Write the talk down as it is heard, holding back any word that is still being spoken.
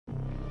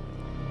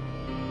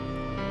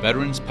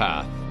Veterans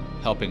Path,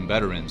 helping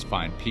veterans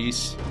find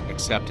peace,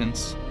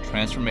 acceptance,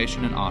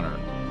 transformation, and honor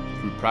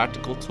through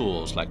practical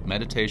tools like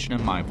meditation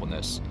and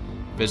mindfulness,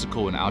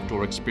 physical and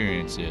outdoor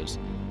experiences,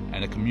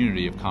 and a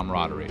community of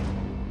camaraderie.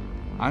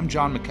 I'm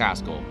John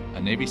McCaskill,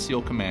 a Navy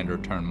SEAL commander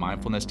turned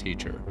mindfulness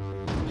teacher.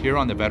 Here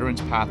on the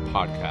Veterans Path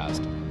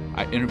podcast,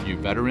 I interview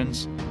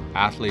veterans,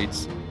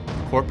 athletes,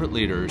 corporate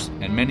leaders,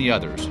 and many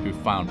others who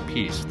found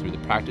peace through the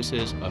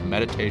practices of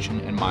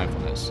meditation and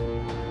mindfulness,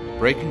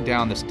 breaking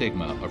down the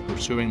stigma of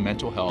pursuing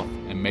mental health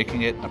and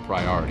making it a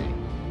priority,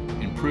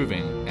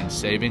 improving and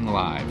saving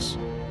lives.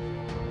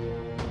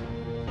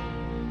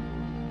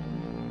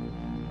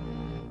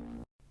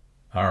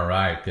 All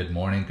right, good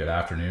morning, good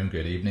afternoon,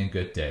 good evening,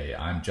 good day.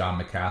 I'm John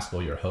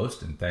McCaskill, your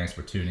host, and thanks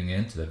for tuning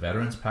in to the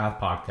Veterans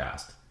Path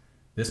podcast.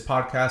 This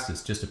podcast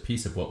is just a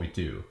piece of what we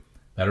do.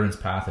 Veterans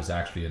Path is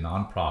actually a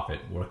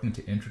nonprofit working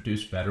to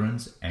introduce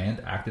veterans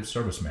and active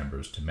service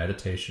members to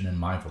meditation and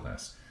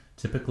mindfulness,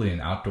 typically in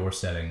outdoor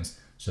settings,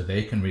 so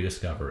they can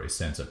rediscover a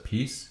sense of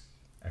peace,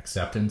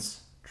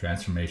 acceptance,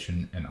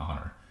 transformation, and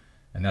honor.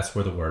 And that's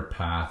where the word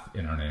path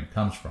in our name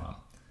comes from.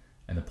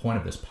 And the point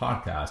of this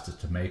podcast is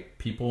to make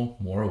people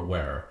more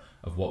aware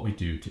of what we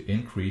do to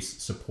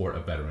increase support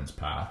of Veterans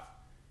Path,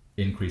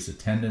 increase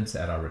attendance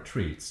at our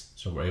retreats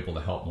so we're able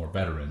to help more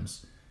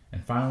veterans,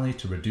 and finally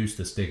to reduce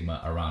the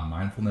stigma around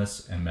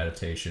mindfulness and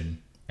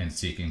meditation and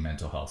seeking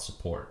mental health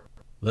support.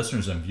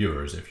 Listeners and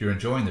viewers, if you're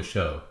enjoying the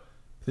show,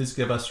 please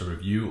give us a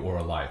review or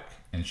a like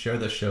and share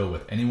the show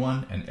with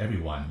anyone and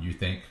everyone you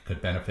think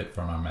could benefit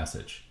from our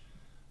message.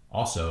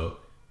 Also,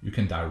 you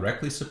can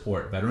directly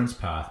support Veterans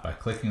Path by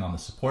clicking on the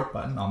support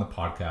button on the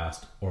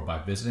podcast or by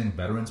visiting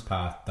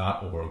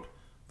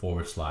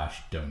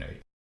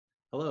veteranspath.org/donate.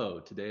 Hello,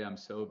 today I'm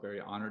so very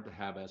honored to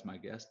have as my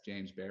guest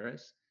James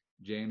Baras.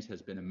 James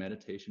has been a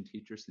meditation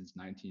teacher since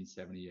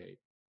 1978.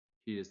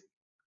 He is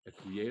a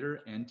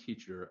creator and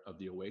teacher of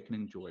the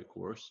Awakening Joy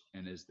course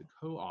and is the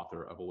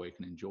co-author of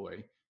Awakening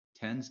Joy,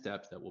 10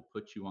 Steps That Will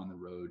Put You on the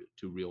Road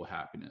to Real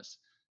Happiness,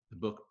 the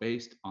book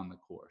based on the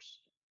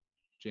course.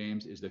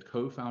 James is the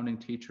co-founding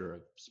teacher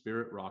of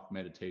Spirit Rock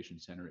Meditation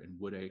Center in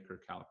Woodacre,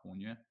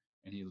 California,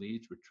 and he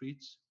leads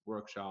retreats,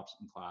 workshops,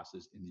 and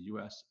classes in the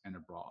US and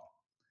abroad.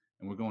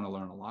 And we're going to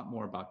learn a lot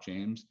more about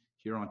James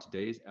here on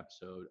today's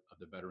episode of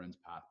the Veterans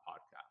Path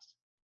podcast.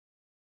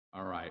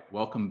 All right,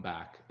 welcome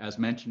back. As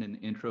mentioned in the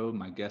intro,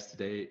 my guest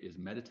today is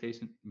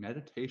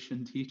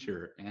meditation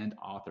teacher and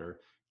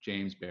author,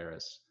 James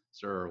Baras.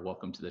 Sir,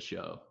 welcome to the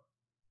show.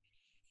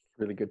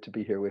 Really good to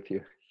be here with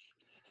you.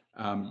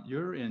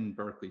 You're in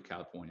Berkeley,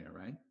 California,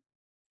 right?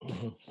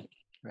 Mm-hmm.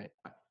 Right.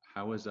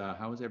 How is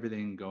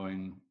everything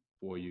going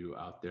for you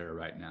out there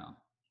right now?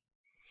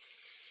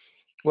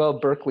 Well,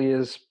 Berkeley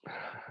is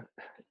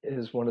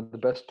one of the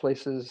best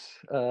places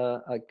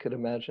I could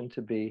imagine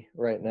to be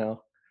right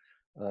now.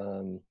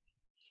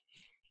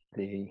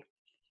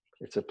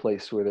 It's a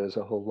place where there's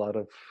a whole lot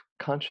of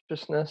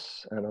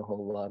consciousness and a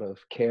whole lot of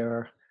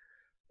care,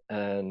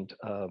 and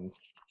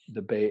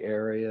the Bay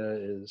Area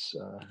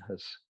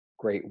has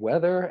great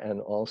weather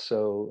and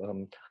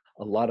also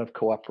a lot of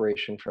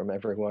cooperation from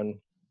everyone.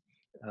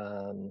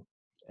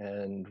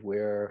 And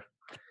we're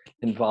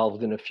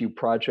involved in a few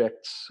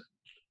projects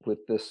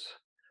with this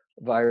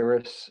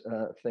virus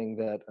thing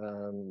that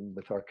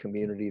with our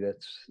community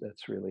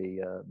that's really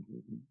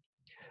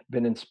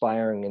been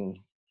inspiring and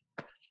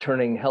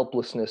turning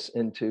helplessness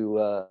into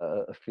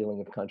a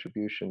feeling of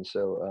contribution.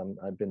 So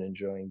I've been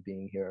enjoying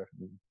being here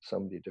in so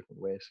many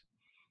different ways.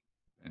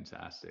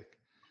 Fantastic.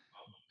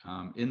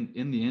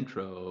 In the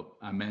intro,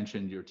 I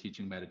mentioned you're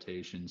teaching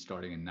meditation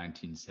starting in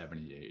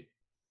 1978.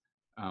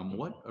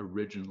 What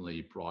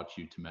originally brought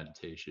you to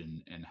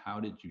meditation, and how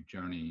did you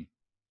journey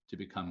to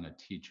becoming a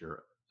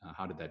teacher?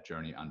 How did that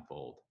journey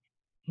unfold?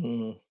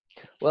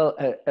 Well,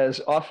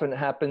 as often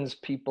happens,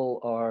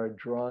 people are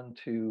drawn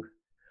to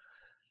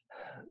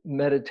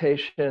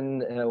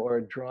meditation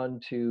or drawn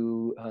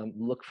to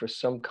look for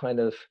some kind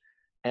of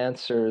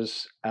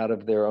answers out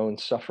of their own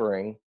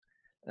suffering.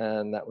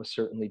 And that was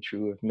certainly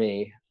true of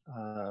me.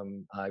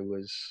 I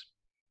was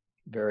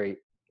very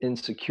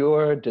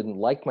insecure, didn't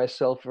like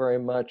myself very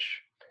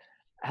much,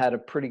 had a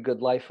pretty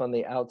good life on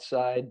the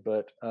outside,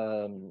 but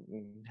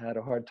had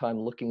a hard time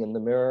looking in the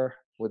mirror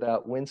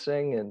without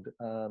wincing.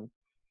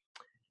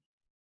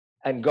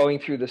 And going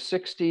through the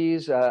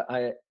 60s,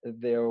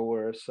 there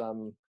were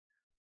some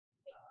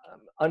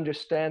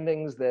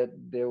understandings that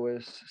there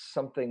was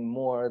something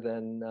more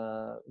than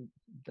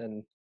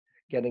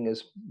getting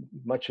as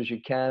much as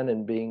you can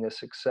and being a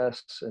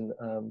success. And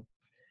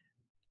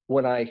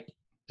when I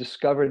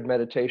discovered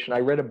meditation, I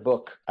read a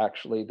book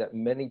actually that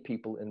many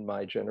people in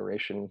my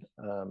generation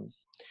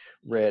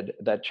read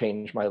that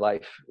changed my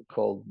life,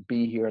 called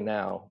Be Here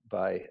Now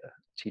by a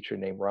teacher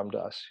named Ram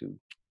Dass, who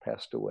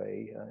passed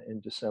away in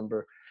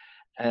December.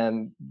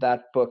 And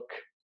that book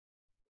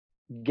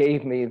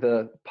gave me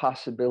the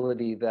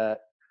possibility that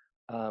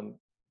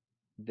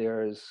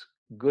there's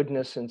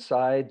goodness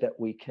inside that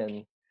we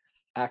can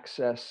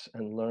access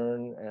and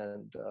learn.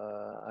 And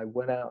I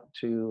went out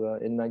to,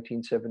 in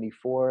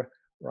 1974,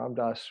 Ram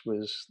Dass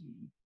was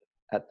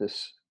at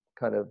this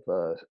kind of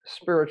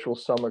spiritual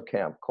summer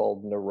camp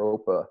called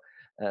Naropa,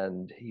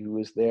 and he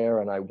was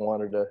there, and I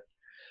wanted to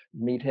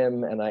meet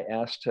him, and I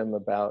asked him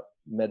about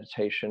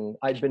meditation.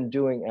 I'd been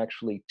doing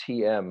actually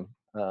TM,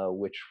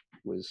 which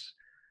was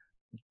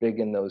big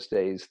in those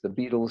days. The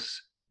Beatles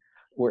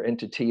were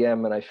into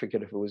TM, and I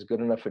figured if it was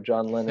good enough for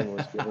John Lennon, it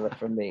was good enough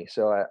for me.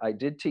 So I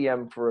did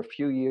TM for a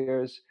few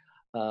years,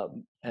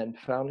 and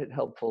found it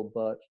helpful,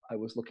 but I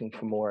was looking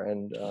for more.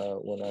 And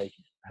when I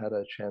had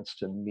a chance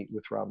to meet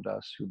with Ram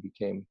Dass, who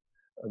became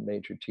a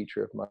major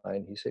teacher of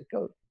mine, he said,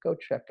 go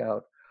check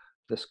out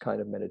this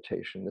kind of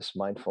meditation, this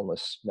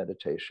mindfulness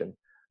meditation.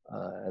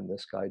 And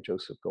this guy,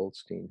 Joseph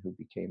Goldstein, who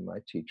became my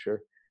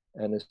teacher.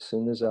 And as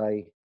soon as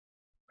I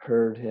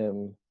heard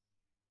him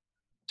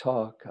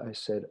talk, I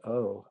said,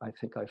 oh, I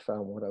think I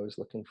found what I was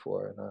looking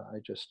for. And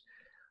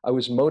I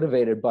was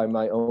motivated by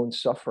my own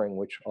suffering,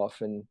 which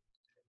often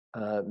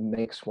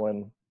makes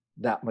one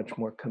that much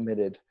more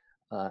committed.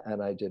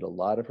 And I did a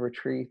lot of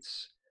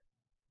retreats,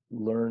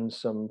 learned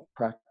some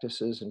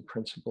practices and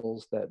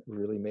principles that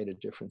really made a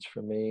difference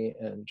for me,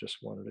 and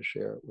just wanted to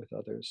share it with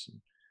others. And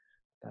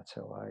that's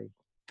how I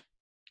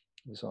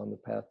was on the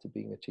path to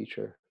being a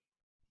teacher.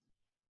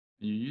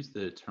 You use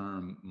the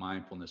term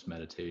mindfulness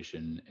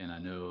meditation, and I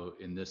know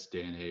in this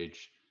day and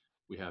age,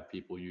 we have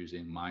people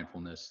using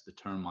mindfulness, the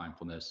term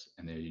mindfulness,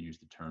 and they use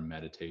the term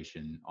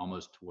meditation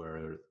almost to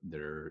where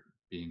they're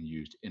being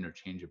used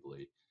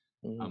interchangeably.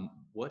 Mm-hmm.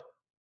 What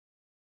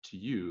to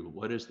you,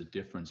 what is the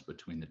difference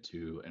between the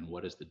two, and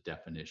what is the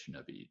definition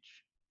of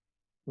each?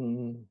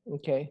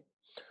 Okay.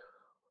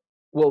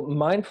 Well,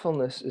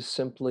 mindfulness is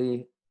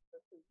simply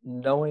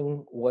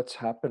knowing what's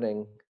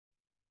happening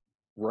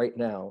right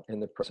now in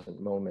the present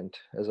moment.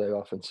 As I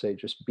often say,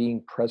 just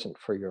being present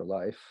for your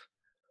life.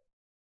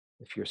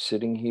 If you're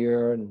sitting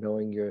here,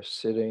 knowing you're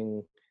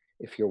sitting.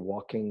 If you're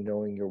walking,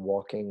 knowing you're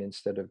walking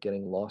instead of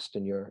getting lost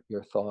in your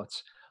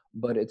thoughts.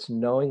 But it's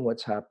knowing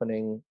what's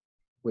happening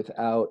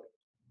without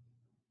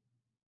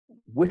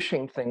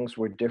wishing things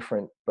were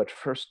different, but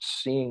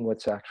first seeing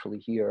what's actually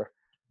here,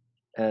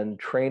 and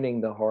training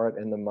the heart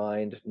and the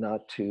mind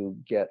not to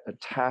get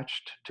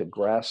attached, to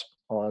grasp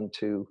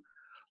onto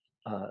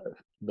uh,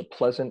 the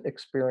pleasant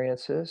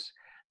experiences,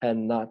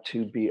 and not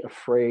to be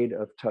afraid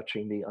of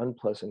touching the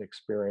unpleasant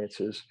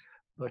experiences,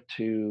 but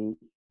to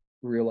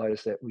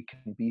realize that we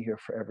can be here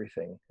for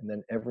everything, and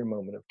then every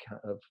moment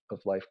of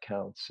life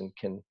counts and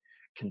can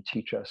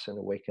teach us and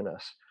awaken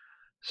us.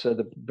 So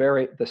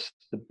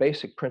the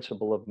basic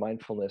principle of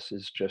mindfulness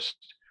is just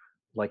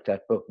like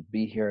that book,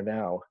 be here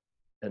now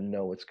and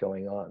know what's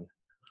going on.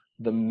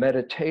 The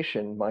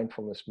meditation,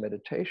 mindfulness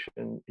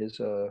meditation, is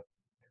a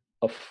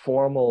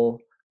formal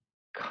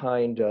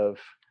kind of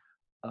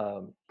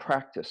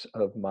practice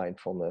of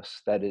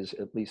mindfulness. That is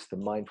at least the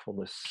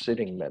mindfulness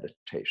sitting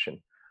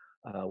meditation,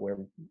 where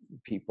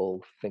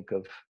people think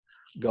of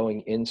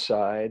going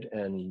inside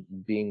and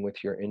being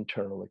with your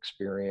internal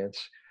experience.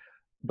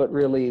 But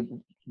really,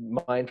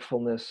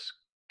 mindfulness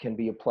can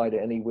be applied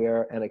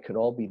anywhere, and it can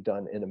all be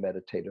done in a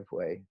meditative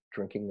way,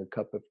 drinking a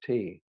cup of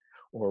tea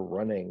or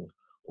running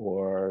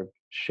or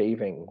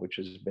shaving, which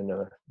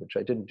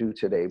I didn't do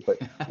today, but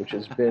which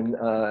has been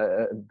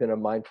a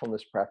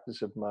mindfulness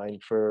practice of mine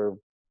for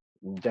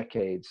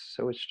decades.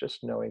 So it's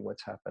just knowing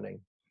what's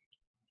happening.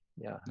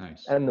 Yeah.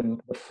 Nice. And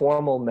the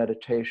formal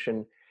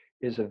meditation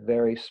is a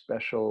very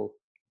special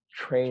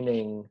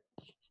training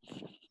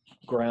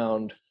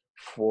ground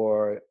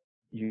for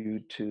you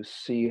to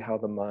see how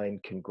the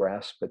mind can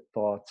grasp at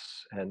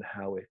thoughts and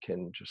how it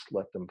can just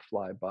let them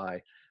fly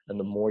by. And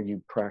the more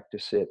you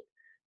practice it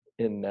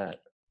in that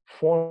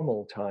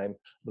formal time,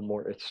 the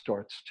more it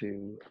starts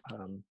to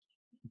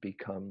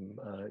become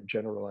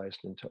generalized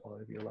into all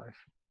of your life.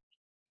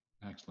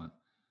 Excellent.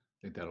 I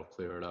think that'll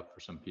clear it up for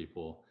some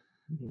people.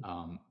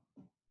 Mhm.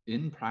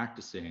 In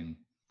practicing,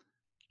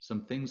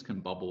 some things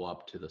can bubble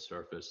up to the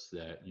surface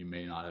that you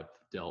may not have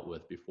dealt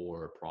with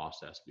before or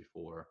processed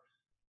before.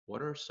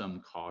 What are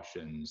some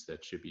cautions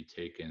that should be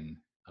taken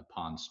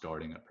upon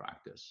starting a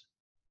practice?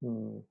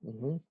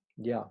 Mm-hmm.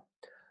 Yeah.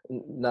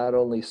 Not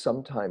only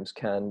sometimes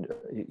can,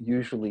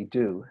 usually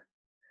do,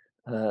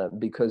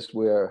 because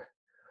we're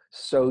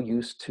so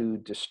used to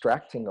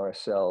distracting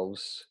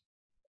ourselves,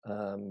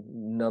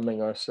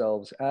 numbing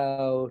ourselves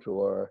out,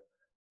 or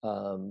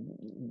um,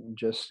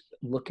 just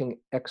looking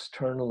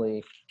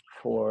externally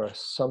for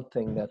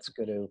something that's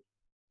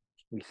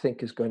we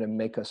think is going to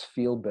make us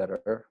feel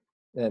better.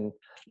 And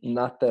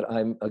not that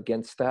I'm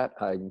against that.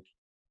 I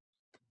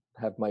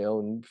have my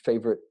own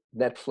favorite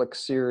Netflix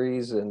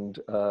series, and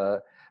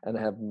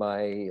have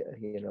my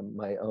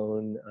my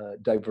own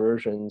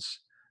diversions,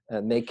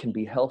 and they can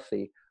be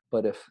healthy.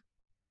 But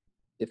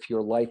if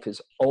your life is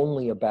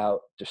only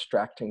about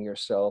distracting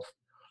yourself,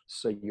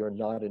 so you're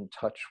not in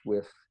touch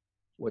with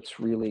what's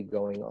really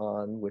going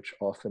on, which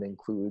often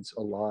includes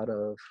a lot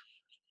of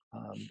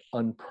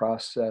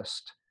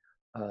unprocessed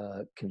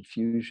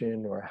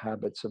confusion or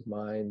habits of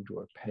mind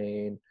or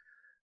pain,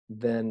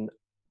 then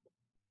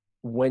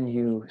when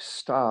you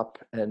stop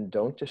and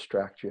don't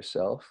distract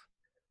yourself,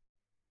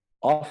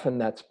 often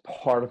that's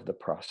part of the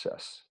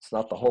process. It's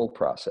not the whole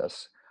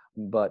process,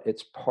 but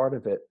it's part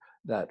of it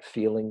that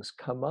feelings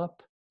come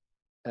up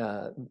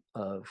uh,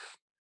 of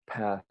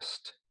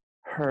past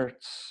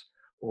hurts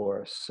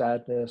or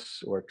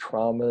sadness or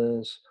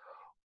traumas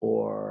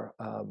or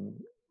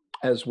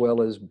as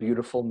well as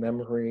beautiful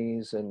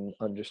memories and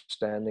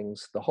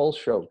understandings. The whole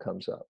show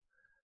comes up.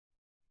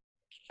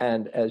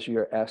 And as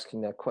you're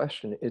asking that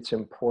question, it's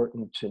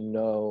important to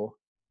know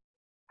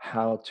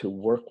how to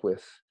work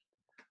with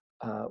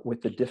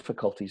the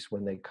difficulties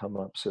when they come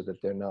up so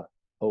that they're not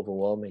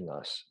overwhelming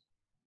us.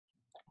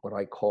 What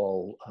I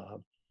call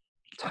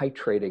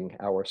titrating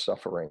our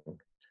suffering,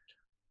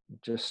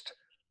 just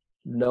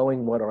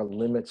knowing what our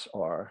limits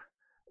are,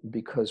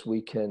 because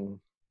we can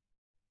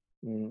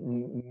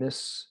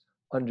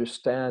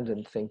misunderstand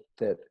and think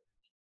that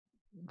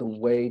the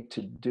way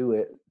to do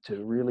it,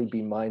 to really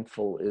be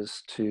mindful,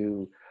 is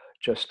to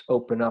just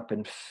open up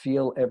and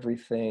feel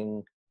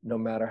everything, no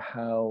matter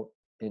how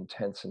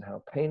intense and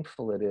how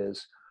painful it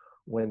is,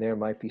 when there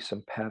might be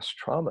some past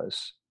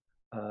traumas.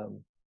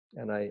 Um,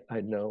 and I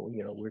know,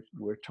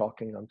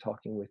 I'm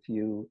talking with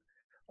you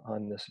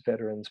on this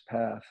veterans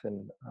path,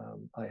 and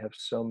I have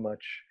so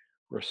much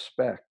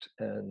respect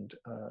and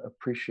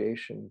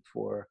appreciation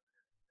for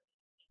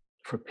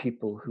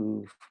people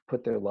who've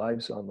put their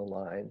lives on the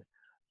line,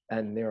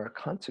 and there are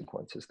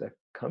consequences that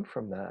come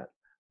from that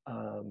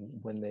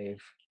when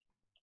they've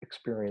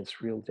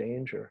experienced real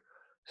danger.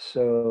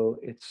 So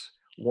it's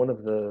one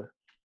of the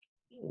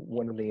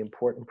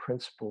important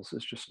principles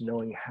is just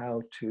knowing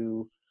how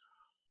to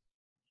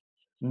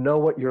know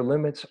what your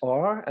limits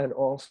are, and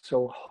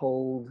also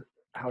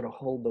how to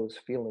hold those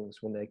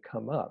feelings when they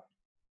come up.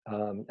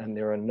 And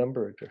there are a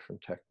number of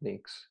different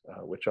techniques,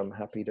 which I'm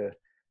happy to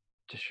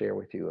share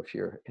with you if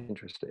you're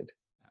interested.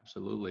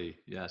 Absolutely.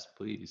 Yes,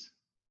 please.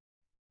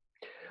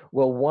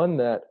 Well, one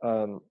that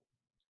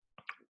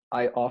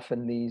I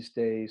often these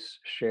days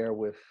share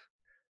with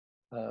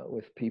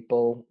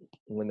people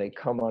when they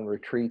come on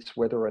retreats,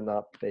 whether or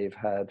not they've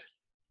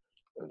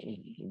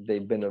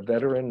been a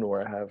veteran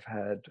or have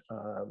had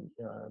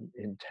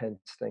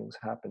intense things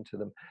happen to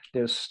them.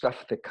 There's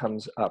stuff that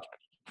comes up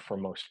for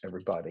most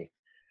everybody,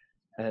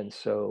 and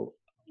so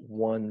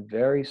one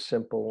very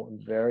simple,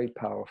 very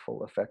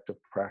powerful, effective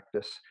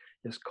practice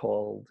is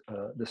called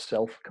the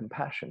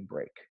self-compassion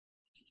break.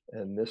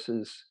 And this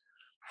is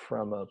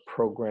from a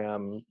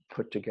program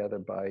put together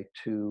by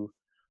two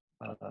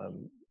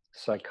um,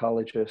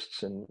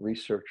 psychologists and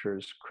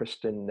researchers,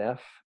 Kristen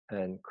Neff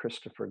and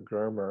Christopher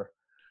Germer,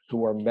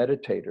 who are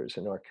meditators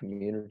in our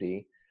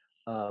community,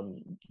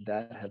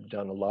 that have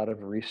done a lot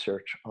of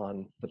research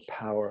on the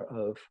power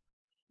of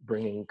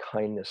bringing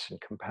kindness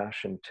and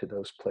compassion to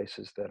those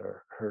places that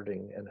are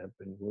hurting and have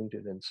been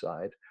wounded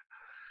inside.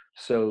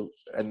 So,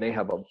 and they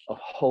have a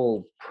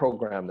whole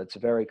program that's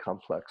very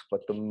complex,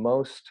 but the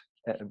most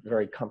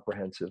very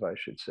comprehensive, I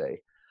should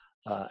say,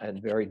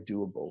 and very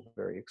doable,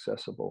 very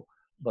accessible.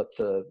 But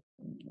the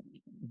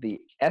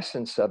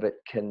essence of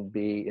it can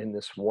be in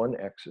this one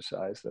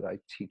exercise that I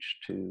teach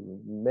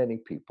to many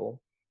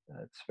people.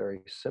 It's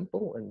very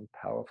simple and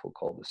powerful,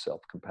 called the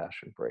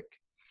self-compassion break.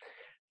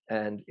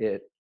 And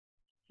if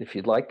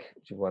you'd like,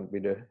 do you want me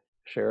to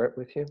share it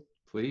with you?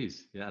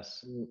 Please.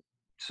 Yes.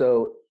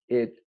 So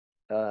it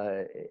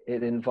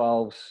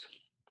involves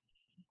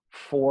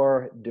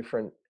four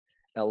different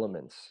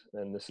elements,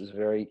 and it's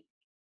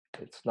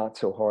not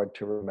so hard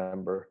to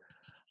remember.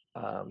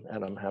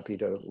 And I'm happy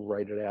to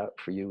write it out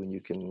for you, and you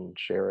can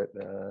share it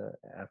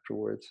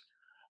afterwards.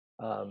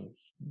 Um,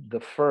 the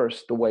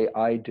way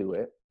I do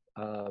it,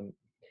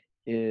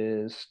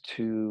 is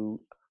to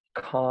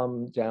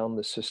calm down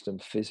the system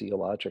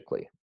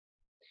physiologically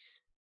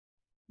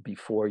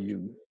before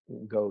you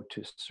go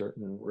to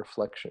certain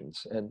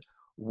reflections. And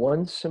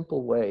one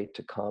simple way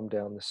to calm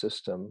down the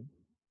system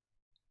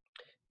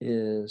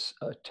is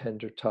a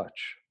tender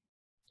touch.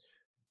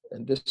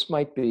 And this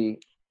might be,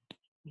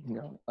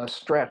 a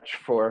stretch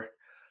for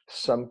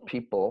some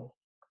people.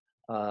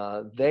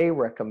 They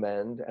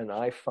recommend, and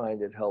I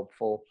find it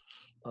helpful,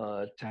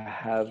 to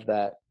have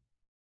that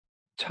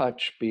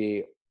touch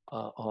be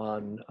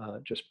on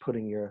just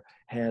putting your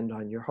hand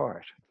on your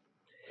heart.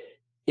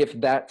 If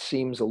that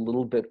seems a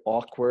little bit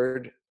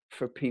awkward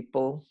for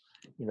people,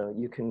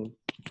 you can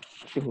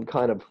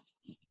kind of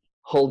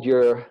hold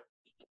your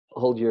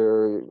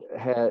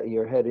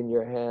head in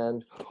your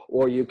hand,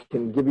 or you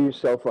can give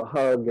yourself a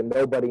hug, and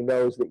nobody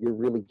knows that you're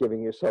really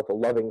giving yourself a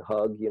loving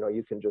hug.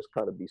 You can just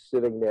kind of be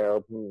sitting there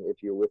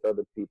if you're with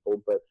other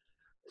people, but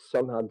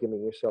somehow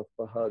giving yourself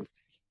a hug.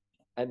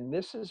 And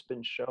this has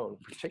been shown,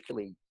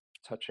 particularly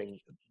touching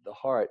the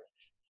heart.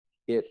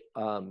 It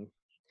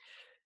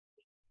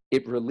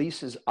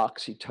releases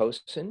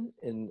oxytocin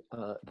in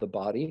the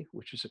body,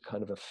 which is a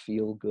kind of a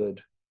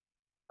feel-good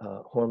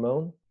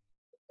hormone,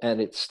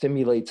 and it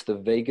stimulates the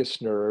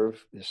vagus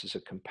nerve. This is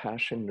a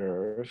compassion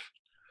nerve.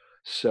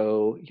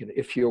 So,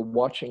 if you're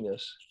watching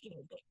this,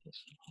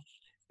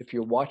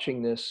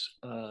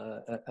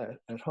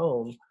 at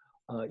home,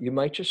 you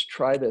might just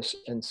try this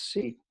and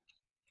see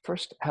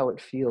first how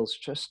it feels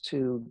just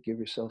to give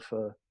yourself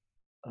a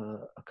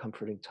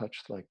comforting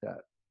touch like that.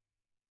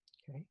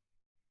 Okay.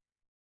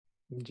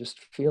 And just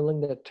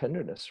feeling that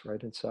tenderness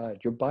right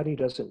inside. Your body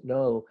doesn't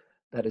know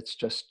that it's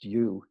just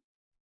you.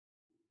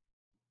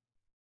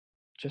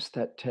 Just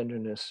that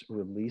tenderness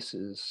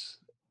releases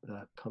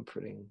that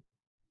comforting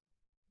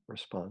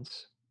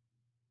response.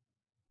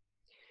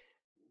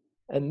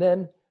 And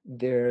then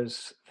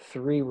there's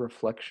three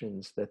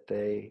reflections that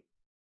they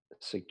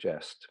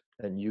suggest,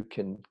 and you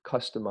can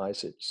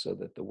customize it so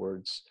that the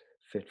words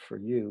fit for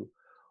you.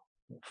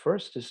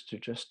 First is to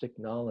just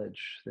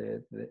acknowledge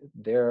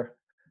their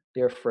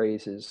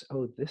phrase is,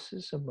 "Oh, this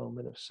is a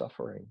moment of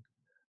suffering,"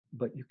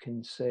 but you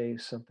can say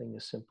something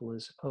as simple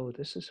as, "Oh,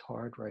 this is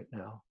hard right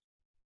now."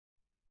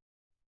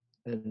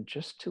 And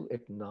just to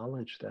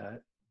acknowledge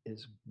that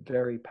is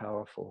very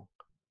powerful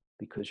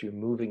because you're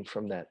moving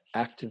from that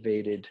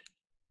activated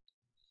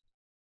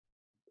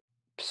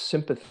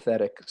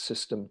sympathetic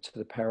system to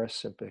the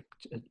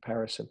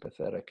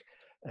parasympathetic,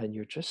 and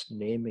you're just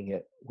naming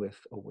it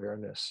with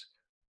awareness.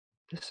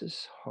 This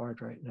is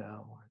hard right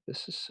now, or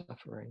this is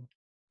suffering.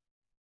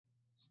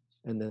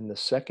 And then the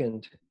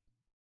second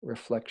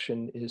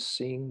reflection is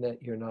seeing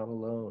that you're not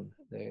alone.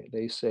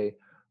 They say,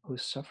 oh,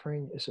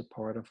 suffering is a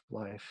part of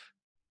life.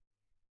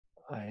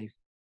 I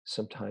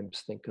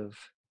sometimes think of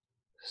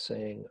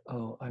saying,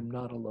 oh, I'm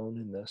not alone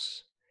in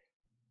this.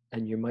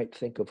 And you might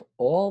think of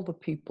all the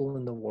people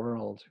in the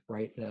world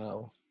right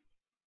now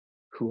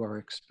who are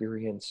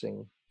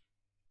experiencing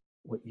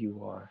what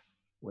you are,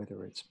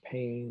 whether it's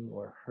pain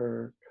or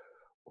hurt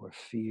or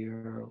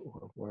fear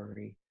or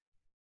worry.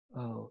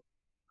 Oh,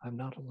 I'm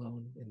not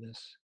alone in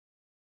this,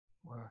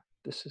 or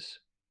this is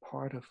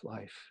part of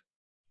life.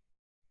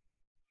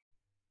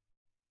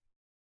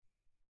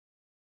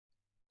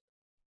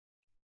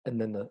 And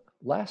then the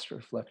last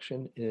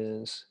reflection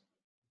is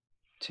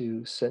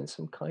to send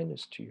some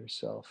kindness to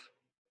yourself.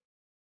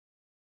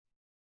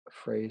 A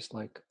phrase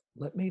like,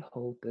 let me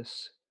hold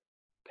this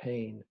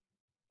pain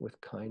with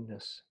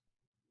kindness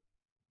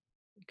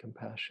and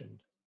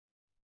compassion.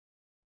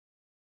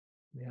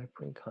 May I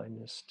bring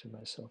kindness to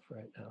myself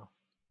right now.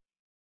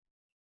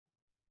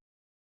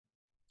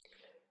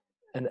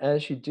 And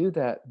as you do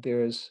that,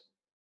 there's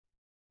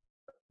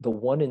the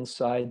one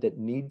inside that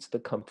needs the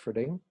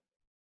comforting,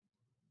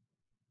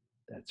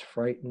 that's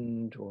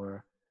frightened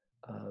or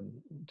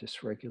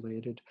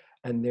dysregulated.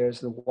 And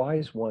there's the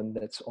wise one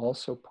that's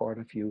also part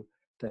of you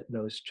that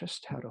knows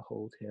just how to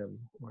hold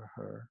him or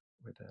her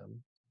or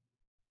them.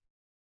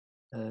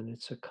 And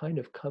it's a kind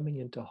of coming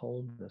into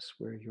wholeness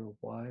where your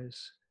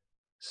wise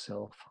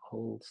self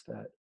holds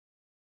that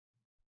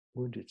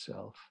wounded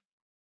self.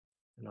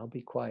 And I'll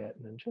be quiet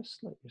and then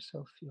just let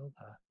yourself feel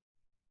that.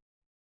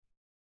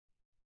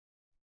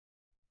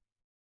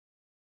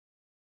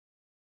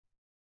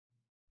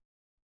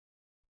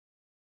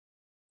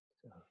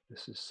 So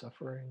this is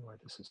suffering or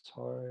this is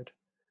hard.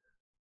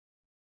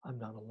 I'm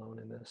not alone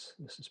in this.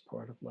 This is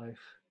part of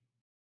life.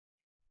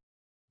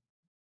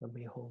 Let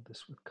me hold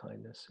this with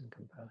kindness and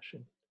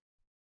compassion.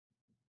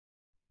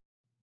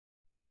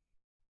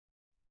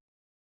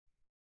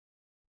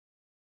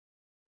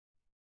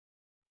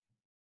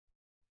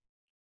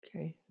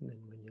 Okay, and then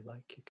when you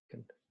like, you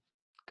can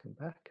come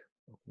back,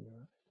 open your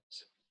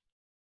eyes.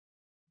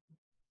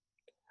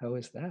 How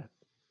is that?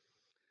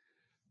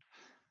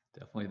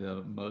 Definitely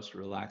the most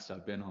relaxed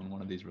I've been on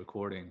one of these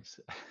recordings.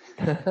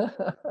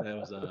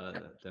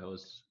 That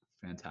was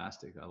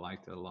fantastic. I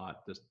liked it a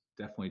lot. Just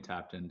definitely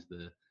tapped into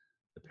the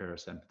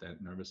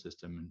parasympathetic nervous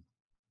system, and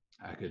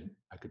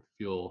I could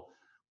feel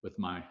with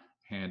my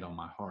hand on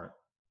my heart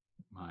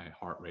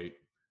rate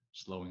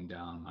slowing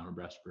down, my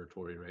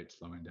respiratory rate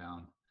slowing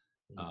down.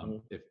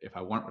 If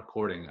I weren't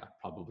recording, I'd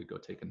probably go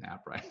take a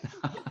nap right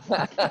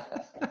now.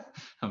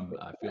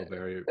 I feel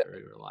very,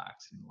 very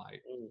relaxed and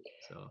light.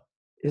 So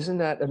Isn't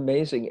that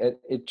amazing?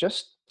 It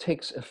just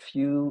takes a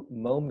few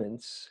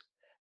moments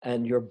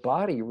and your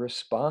body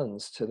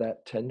responds to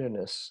that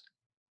tenderness.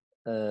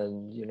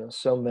 And,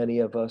 so many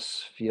of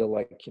us feel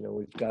like,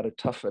 we've got to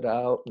tough it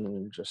out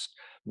and just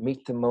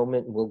meet the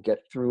moment and we'll get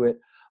through it.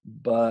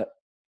 But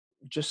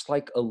just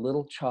like a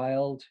little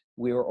child,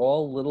 we were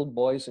all little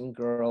boys and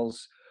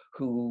girls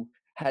who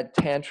had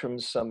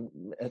tantrums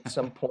at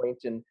some point.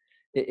 And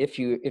if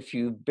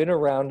you've been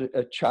around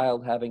a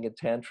child having a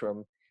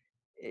tantrum,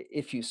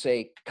 if you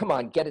say, come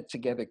on, get it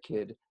together,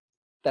 kid,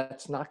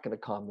 that's not going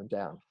to calm them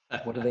down.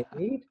 What do they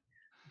need?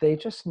 They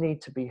just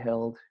need to be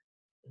held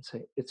and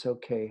say, it's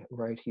okay, I'm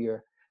right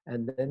here.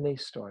 And then they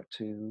start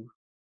to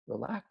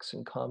relax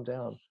and calm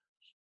down.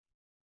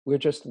 We're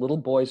just little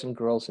boys and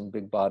girls in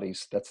big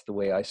bodies. That's the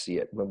way I see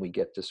it when we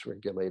get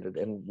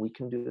dysregulated. And we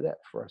can do that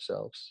for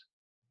ourselves.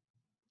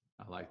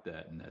 I like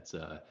that. And that's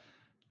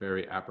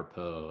very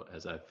apropos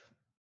as I've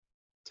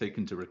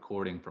taken to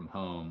recording from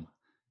home,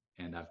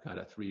 and I've got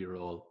a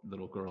 3-year-old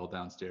little girl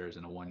downstairs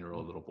and a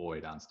 1-year-old little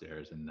boy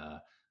downstairs. And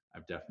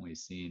I've definitely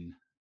seen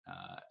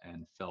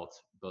and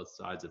felt both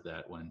sides of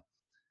that when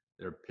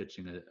they're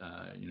pitching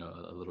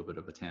a little bit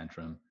of a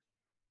tantrum,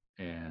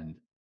 and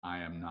I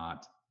am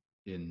not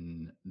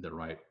in the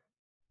right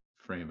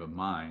frame of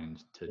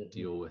mind to Mhm.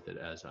 deal with it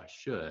as I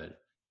should.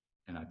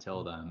 And I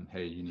tell them,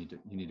 hey, you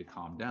need to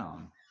calm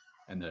down,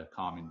 and the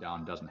calming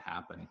down doesn't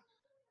happen.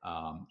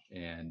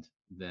 And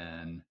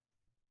then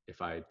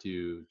if I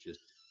do just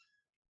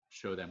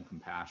show them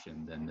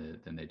compassion,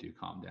 then they do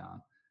calm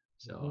down.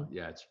 So Mhm.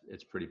 yeah,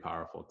 it's pretty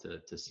powerful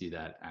to see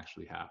that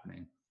actually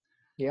happening.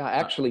 Yeah, Uh,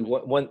 actually,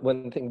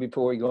 one thing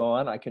before we go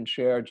on, I can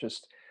share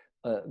just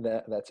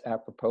that's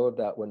apropos of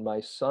that. When my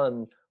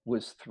son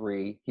was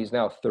 3, he's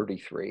now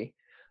 33,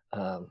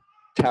 um,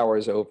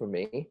 towers over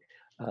me,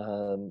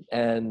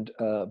 and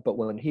but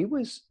when he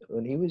was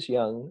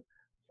young,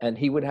 and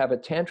he would have a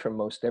tantrum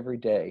most every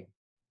day,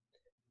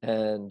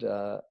 and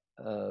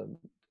um,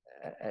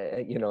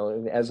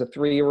 as a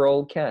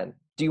 3-year-old can.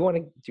 Do you want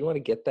to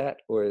get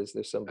that, or is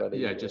there yeah,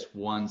 somebody? just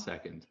 1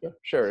 second. Sure,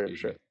 sure, Excuse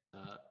sure. me.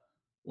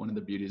 One of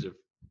the beauties of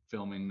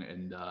filming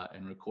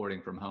and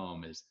recording from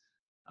home is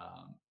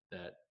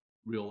that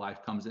real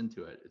life comes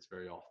into it. It's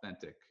very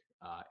authentic.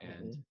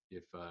 And Mhm.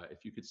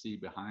 if you could see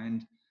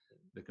behind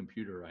the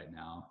computer right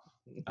now,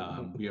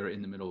 we are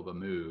in the middle of a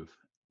move.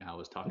 I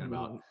was talking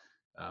about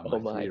Oh my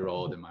my.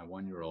 3-year-old and my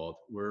 1-year-old.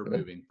 We're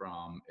moving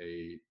from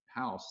a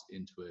house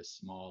into a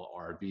small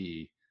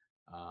RV.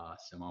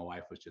 So my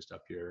wife was just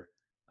up here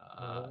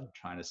Oh,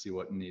 trying to see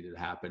what needed to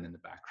happen in the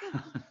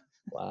background.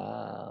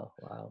 wow,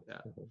 wow.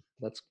 Yeah.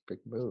 That's a big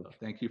move. So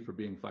thank you for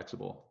being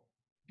flexible.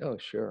 Oh,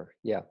 sure.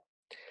 Yeah.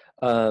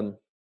 Um,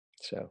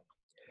 so,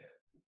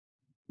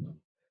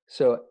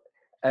 so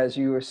as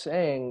you were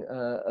saying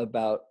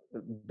about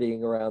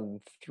being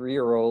around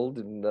 3-year-old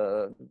and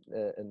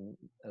and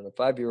a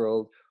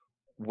 5-year-old,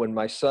 when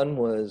my son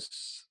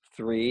was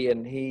 3,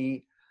 and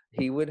he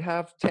would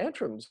have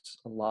tantrums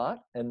a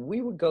lot, and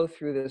we would go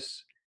through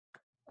this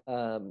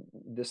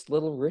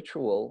little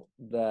ritual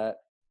that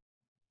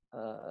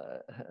uh,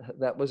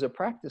 that was a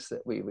practice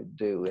that we would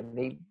do, and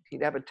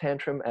he'd have a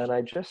tantrum, and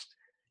I just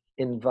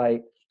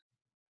invite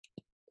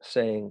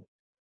saying,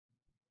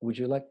 "Would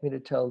you like me to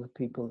tell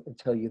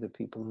you the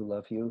people who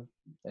love you?"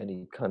 And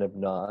he'd kind of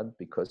nod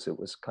because it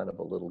was kind of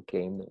a little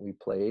game that we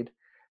played,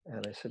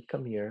 and I said,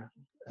 "Come here,"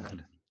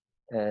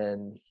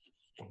 and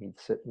he'd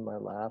sit in my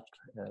lap,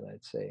 and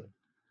I'd say,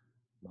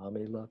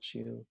 "Mommy loves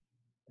you,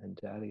 and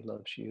Daddy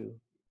loves you,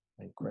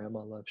 and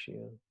Grandma loves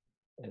you,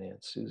 and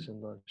Aunt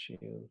Susan loves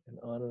you," and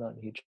on and on.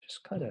 He'd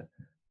just kind of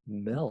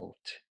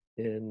melt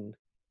in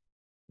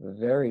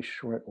very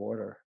short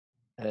order.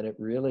 And it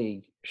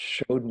really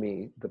showed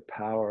me the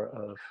power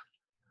of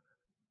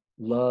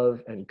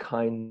love and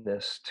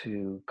kindness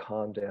to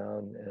calm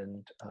down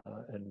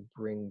and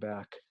bring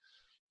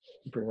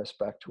us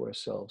back to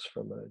ourselves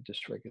from a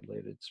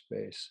dysregulated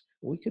space.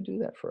 We could do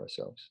that for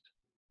ourselves.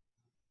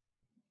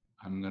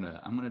 I'm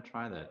gonna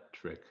try that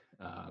trick,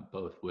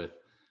 both with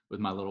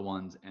my little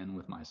ones and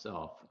with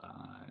myself,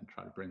 and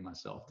try to bring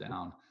myself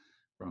down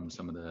from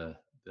some of the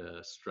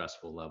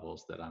stressful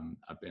levels that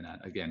I've been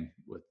at. Again,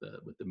 with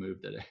the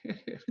move that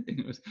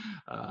everything was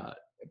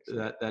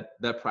Excellent.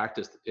 that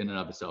practice in and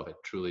of itself, it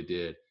truly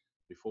did.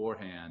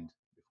 Beforehand,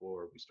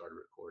 before we started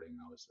recording,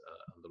 I was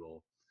a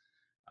little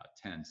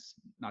tense,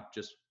 not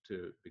just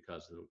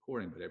because of the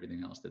recording, but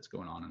everything else that's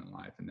going on in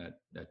life, and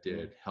that Mm,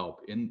 did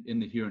help in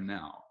the here and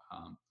now.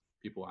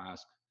 People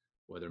ask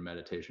whether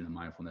meditation and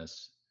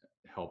mindfulness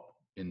help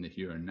in the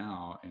here and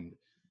now, and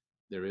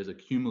there is a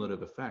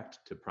cumulative effect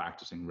to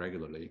practicing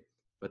regularly,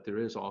 but there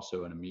is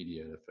also an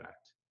immediate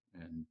effect,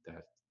 and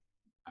that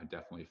I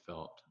definitely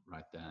felt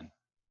right then.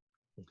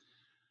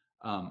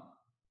 Um,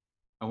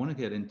 I want to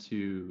get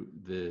into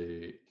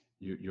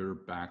your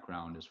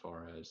background as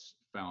far as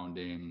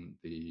founding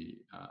the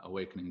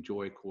Awakening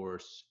Joy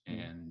course mm,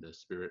 and the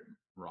Spirit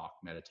Rock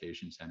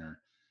Meditation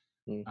Center.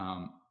 mm,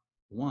 Um,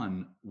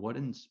 One, what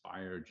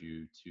inspired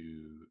you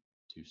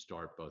to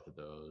start both of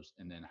those,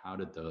 and then how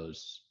did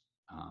those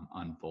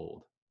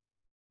unfold?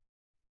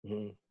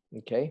 mm.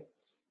 Okay,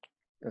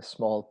 a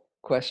small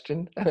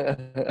question.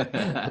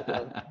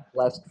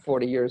 Last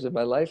 40 years of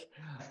my life.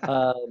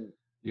 Um,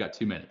 You got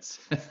 2 minutes.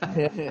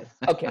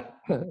 okay,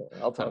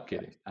 I'll I'm talk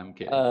kidding. fast. I'm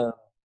kidding. Uh,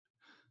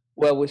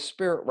 well, with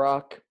Spirit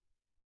Rock,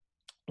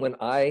 when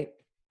I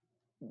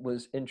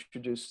was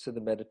introduced to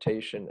the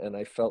meditation and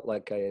I felt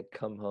like I had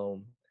come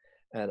home,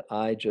 and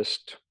I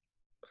just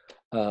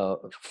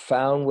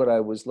found what I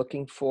was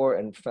looking for,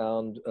 and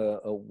found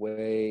a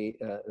way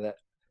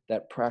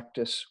that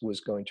practice was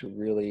going to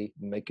really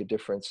make a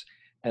difference.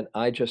 And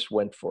I just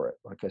went for it.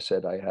 Like I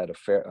said, I had a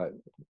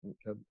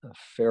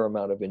fair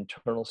amount of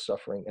internal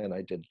suffering, and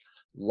I did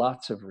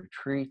lots of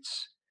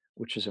retreats,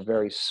 which is a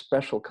very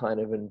special kind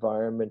of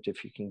environment.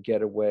 If you can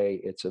get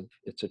away, it's a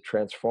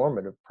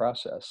transformative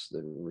process.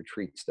 The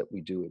retreats that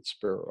we do at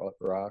Spirit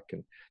Rock,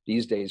 and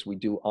these days we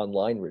do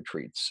online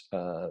retreats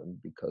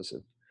because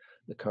of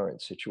the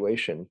current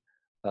situation,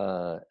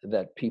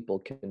 that people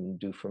can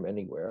do from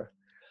anywhere.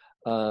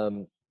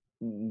 Um,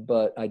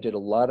 but I did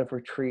a lot of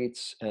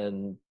retreats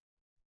and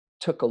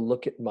took a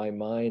look at my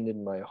mind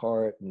and my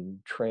heart, and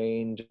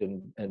trained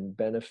and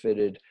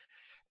benefited.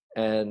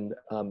 And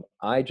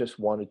I just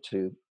wanted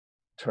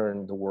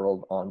turn the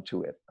world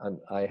onto it.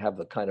 I have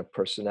the kind of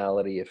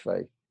personality, if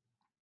I,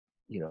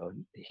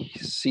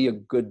 see a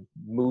good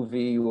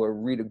movie or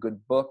read a good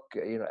book,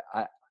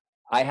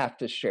 I have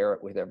to share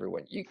it with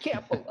everyone. You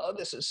can't believe, oh,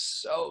 this is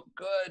so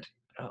good.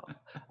 Oh,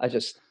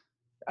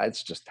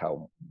 it's just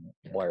how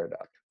I'm wired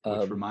up.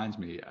 Which reminds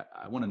me,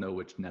 I want to know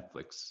which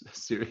Netflix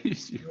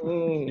series you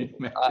I,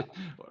 mentioned,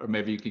 or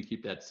maybe you can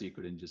keep that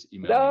secret and just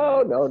email me no,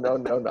 later. no, no,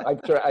 no, no.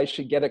 I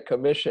should get a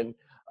commission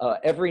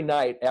every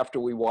night after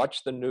we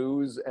watch the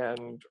news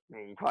and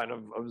kind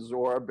of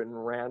absorb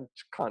and rant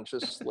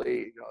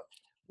consciously.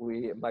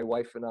 My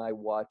wife and I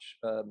watch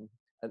an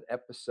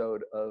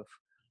episode of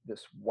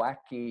this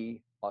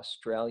wacky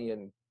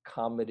Australian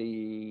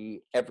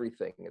comedy,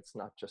 everything. It's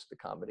not just a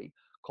comedy,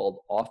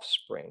 called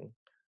Offspring.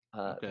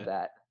 Okay.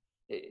 That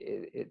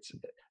it's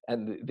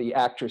and the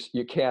actress,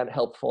 you can't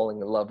help falling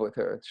in love with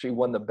her. She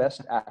won the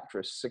best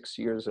actress 6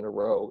 years in a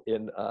row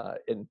in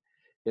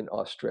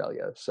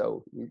Australia.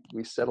 So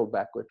we settled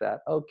back with that.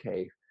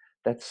 Okay,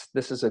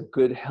 this is a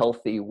good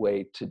healthy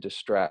way to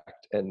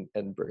distract and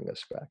bring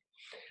us back.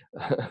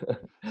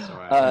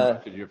 Sorry, I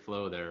interrupted your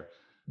flow there.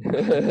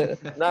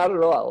 Not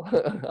at all.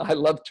 I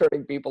love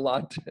turning people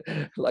on,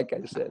 like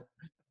I said.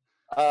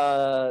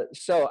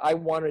 So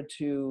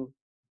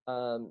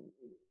um,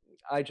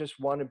 I just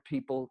wanted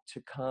people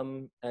to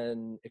come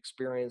and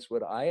experience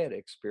what I had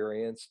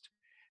experienced.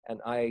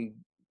 And I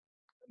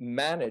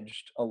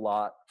managed a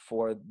lot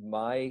for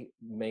my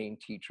main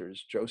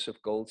teachers, Joseph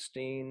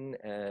Goldstein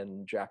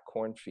and Jack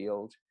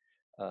Kornfield,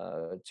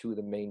 two of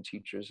the main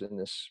teachers in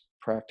this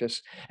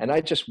practice. And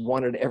I just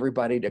wanted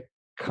everybody to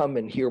come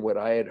and hear what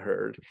I had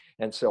heard.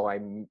 And so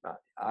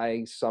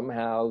I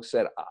somehow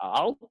said,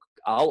 I'll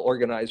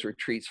organize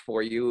retreats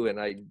for you. And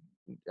I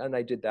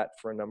did that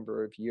for a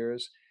number of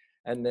years.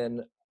 And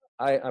then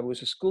I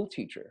was a school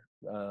teacher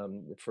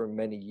for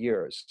many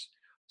years.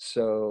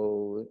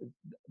 So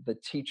the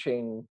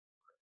teaching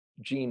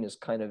gene is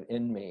kind of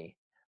in me.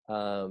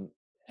 And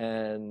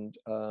then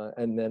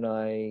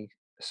I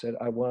said,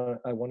 I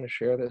want to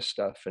share this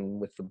stuff.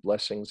 And with the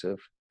blessings of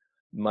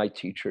my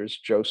teachers,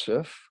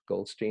 Joseph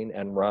Goldstein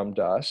and Ram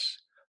Dass,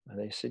 and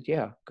they said,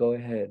 yeah, go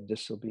ahead.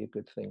 This will be a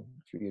good thing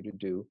for you to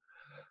do.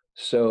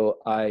 So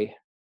I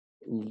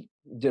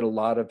did a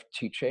lot of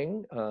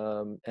teaching.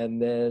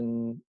 And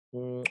then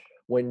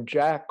when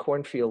Jack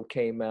Kornfield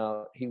came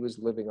out, he was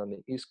living on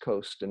the East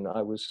Coast and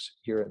I was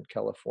here in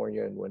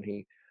California. And when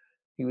he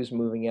was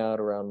moving out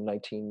around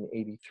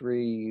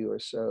 1983 or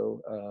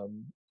so,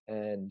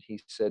 and he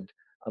said,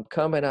 I'm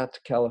coming out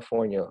to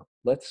California.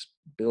 Let's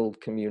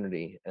build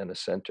community and a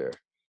center.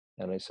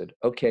 And I said,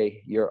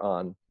 okay, you're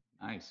on.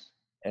 Nice.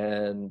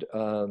 And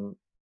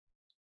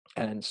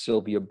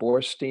Sylvia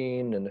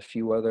Borstein and a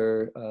few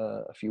others.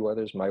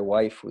 My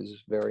wife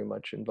was very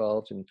much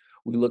involved, and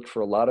we looked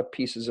for a lot of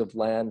pieces of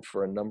land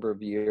for a number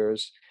of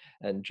years.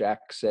 And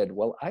Jack said,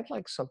 well, I'd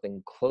like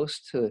something close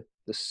to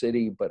the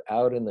city, but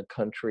out in the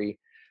country,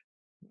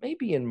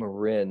 maybe in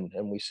Marin.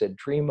 And we said,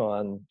 dream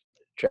on,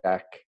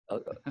 Jack,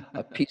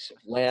 a piece of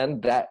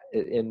land that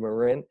in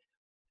Marin.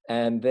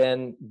 And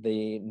then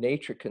the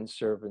Nature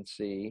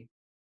Conservancy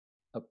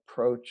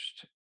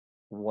approached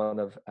one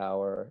of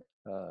our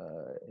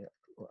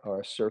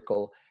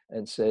circle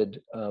and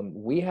said,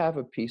 we have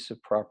a piece of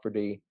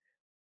property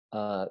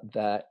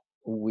that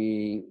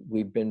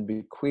we've been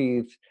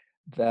bequeathed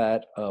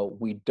that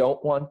we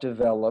don't want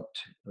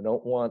developed. We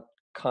don't want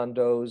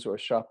condos or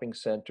shopping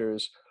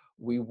centers.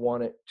 We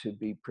want it to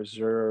be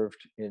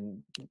preserved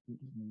in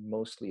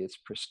mostly its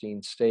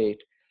pristine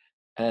state.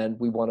 And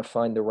we want to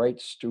find the right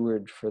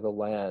steward for the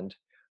land.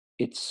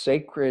 It's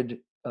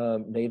sacred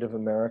Native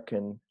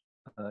American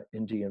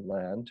Indian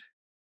land.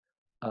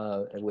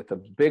 And with a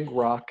big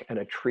rock and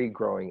a tree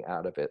growing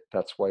out of it.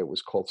 That's why it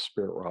was called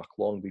Spirit Rock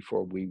long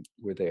before we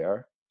were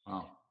there.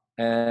 Wow.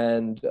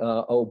 And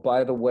oh,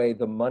 by the way,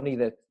 the money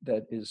that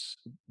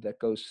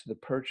goes to the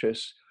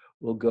purchase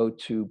will go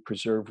to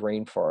preserve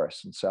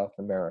rainforests in South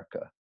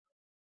America.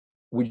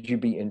 Would you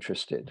be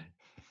interested?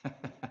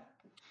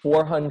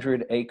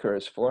 400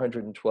 acres,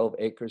 412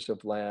 acres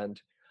of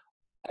land,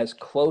 as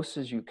close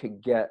as you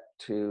could get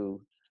to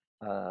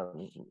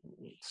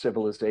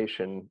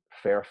civilization,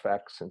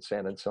 Fairfax and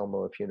San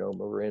Anselmo, if you know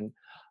Marin,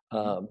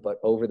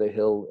 but over the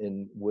hill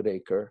in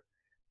Woodacre.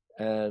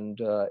 And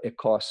it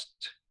cost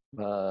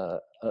 $1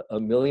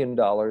 million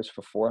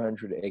for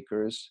 400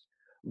 acres.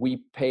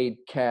 We paid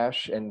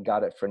cash and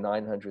got it for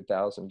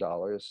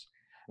 $900,000.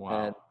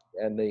 Wow.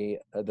 And the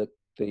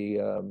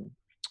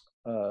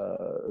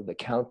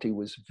county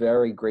was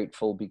very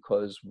grateful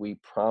because we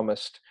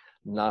promised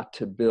not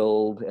to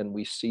build, and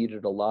we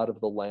ceded a lot of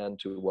the land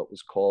to what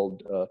was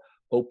called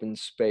Open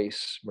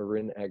Space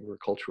Marin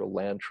Agricultural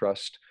Land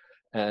Trust.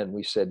 And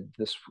we said,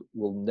 this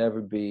will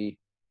never be,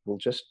 we'll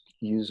just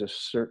use a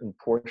certain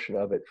portion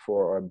of it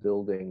for our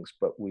buildings,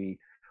 but we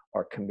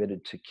are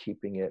committed to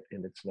keeping it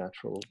in its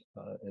natural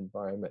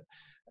environment.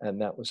 And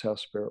that was how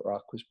Spirit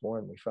Rock was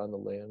born. We found the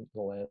land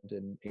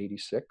in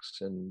 '86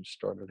 and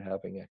started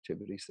having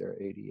activities there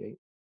 '88.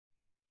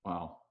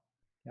 Wow.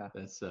 Yeah.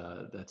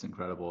 That's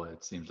incredible.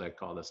 It seems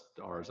like all the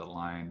stars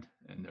aligned,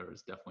 and there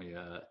was definitely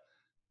a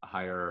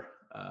higher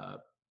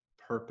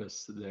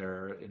purpose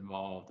there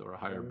involved, or a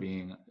higher Mhm.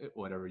 being,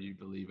 whatever you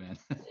believe in.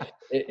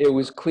 It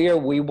was clear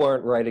we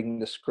weren't writing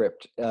the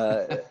script.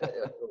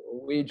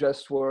 We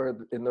just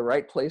were in the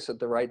right place at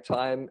the right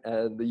time,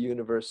 and the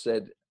universe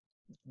said,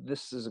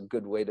 "This is a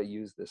good way to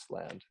use this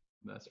land."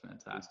 That's We've been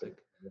fantastic.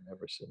 doing it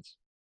ever since.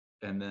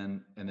 And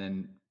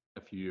then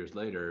a few years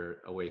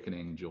later,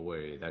 Awakening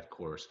Joy, that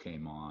course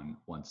came on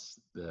once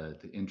the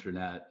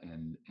internet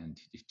and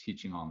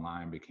teaching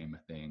online became a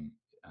thing.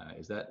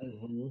 Is that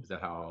Mhm. is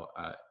that how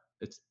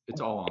it's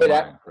all It,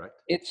 online,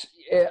 correct?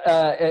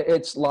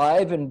 it's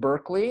live in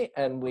Berkeley,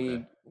 and Okay.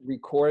 we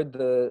record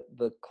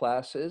the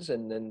classes,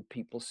 and then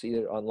people see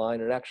it online.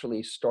 It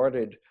actually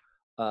started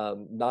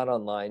not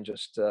online,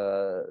 just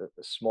a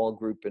small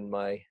group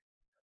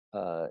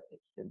uh,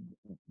 in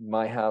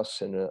my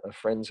house and a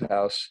friend's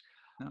house.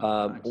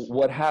 Oh, nice.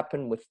 What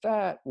happened with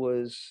that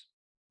was,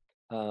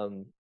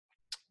 um,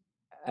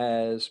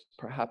 as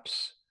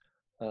perhaps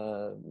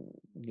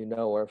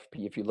or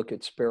if you look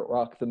at Spirit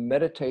Rock, the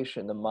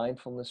meditation, the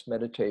mindfulness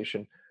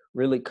meditation,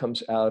 really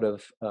comes out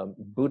of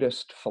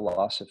Buddhist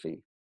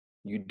philosophy.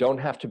 You don't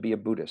have to be a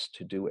Buddhist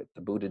to do it.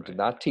 The Buddha did Right.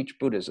 not teach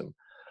Buddhism,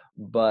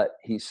 but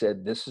he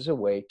said this is a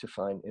way to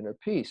find inner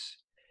peace.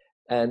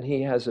 And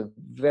he has a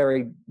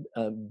very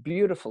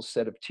beautiful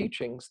set of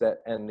teachings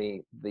and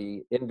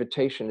the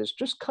invitation is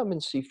just come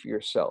and see for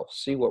yourself,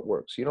 see what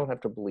works. You don't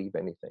have to believe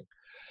anything.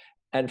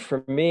 And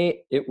for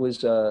me,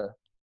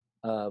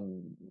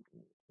 um,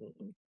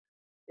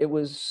 it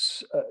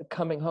was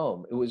coming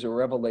home. It was a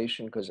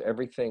revelation because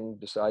everything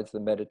besides the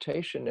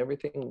meditation,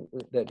 everything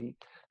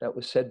that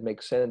was said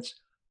makes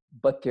sense.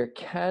 But there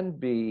can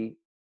be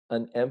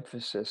an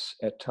emphasis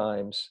at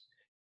times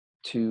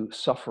to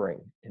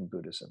suffering in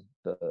Buddhism.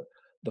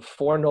 The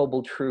Four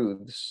Noble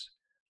Truths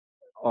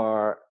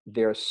are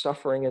there's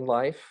suffering in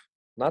life.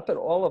 Not that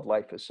all of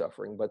life is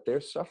suffering, but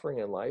there's suffering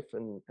in life,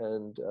 and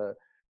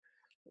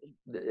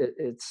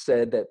it's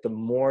said that the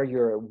more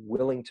you're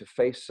willing to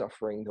face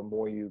suffering, the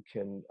more you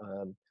can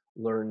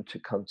learn to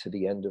come to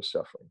the end of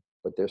suffering.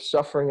 But there's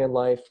suffering in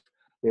life.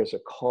 There's a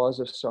cause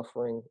of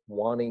suffering,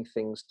 wanting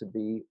things to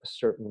be a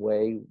certain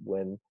way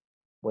when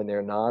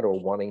they're not, or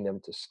wanting them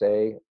to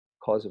stay.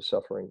 Cause of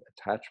suffering,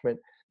 attachment.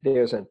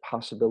 There's a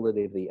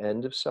possibility of the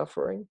end of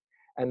suffering,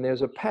 and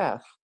there's a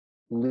path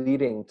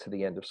leading to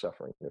the end of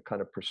suffering, a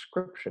kind of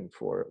prescription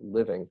for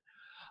living.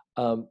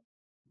 Um,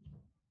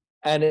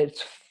 and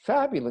it's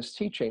fabulous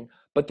teaching,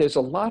 but there's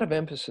a lot of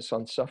emphasis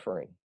on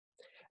suffering,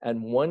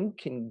 and one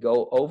can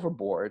go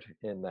overboard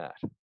in that.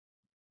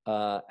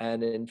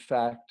 And in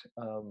fact,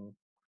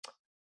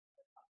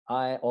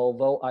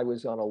 although I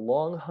was on a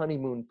long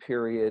honeymoon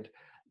period,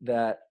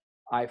 that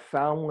I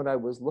found what I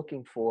was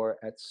looking for,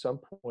 at some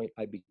point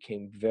I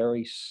became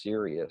very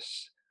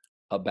serious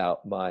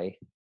about my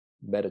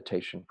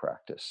meditation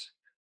practice.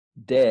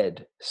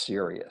 Dead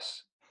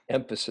serious,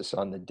 emphasis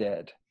on the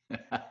dead.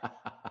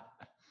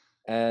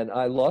 And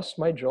I lost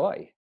my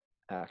joy,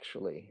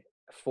 actually,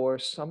 for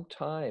some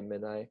time.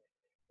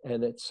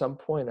 And at some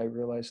point I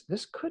realized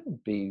this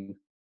couldn't be.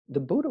 The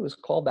Buddha was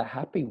called the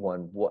happy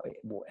one.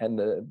 And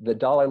the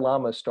Dalai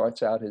Lama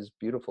starts out his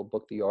beautiful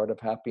book, The Art of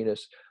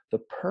Happiness. The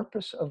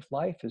purpose of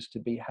life is to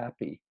be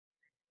happy,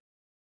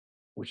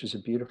 which is a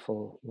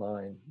beautiful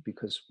line,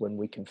 because when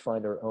we can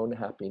find our own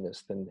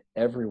happiness, then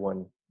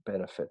everyone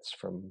benefits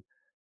from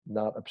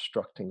not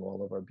obstructing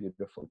all of our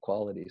beautiful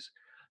qualities.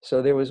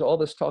 So there was all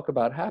this talk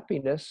about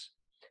happiness,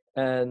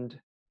 and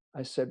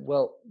I said,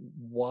 well,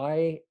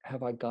 why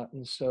have I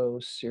gotten so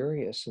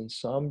serious and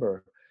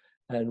somber?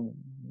 And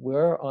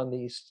where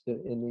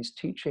in these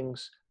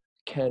teachings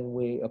can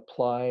we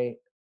apply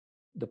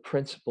the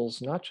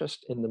principles, not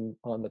just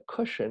on the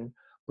cushion,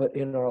 but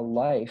in our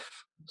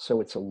life, so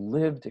it's a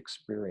lived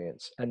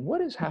experience? And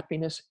what is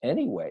happiness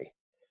anyway?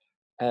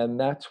 And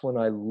that's when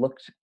I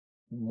looked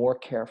more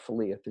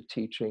carefully at the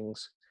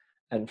teachings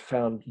and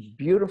found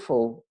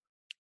beautiful,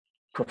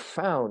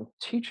 profound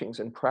teachings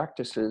and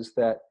practices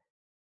that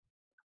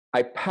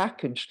I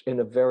packaged in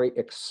a very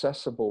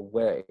accessible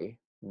way,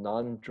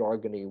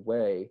 non-jargony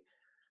way,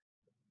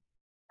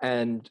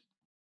 and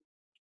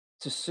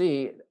to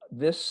see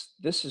this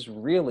is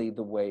really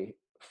the way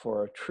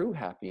for true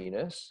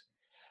happiness.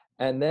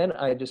 And then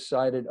I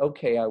decided,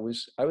 okay, I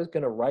was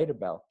going to write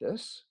about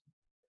this.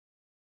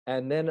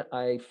 And then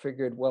I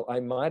figured, well, I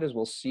might as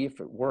well see if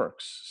it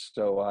works.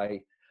 So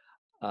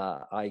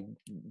I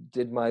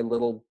did my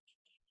little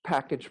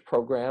package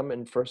program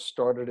and first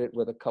started it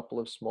with a couple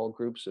of small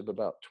groups of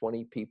about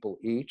 20 people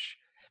each.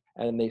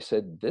 And they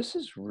said, this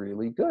is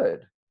really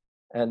good.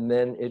 And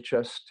then it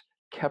just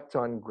kept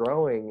on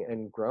growing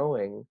and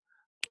growing.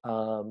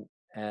 Um,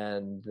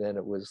 and then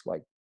it was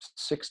like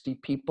 60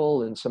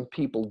 people, and some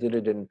people did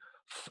it in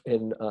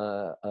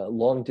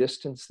long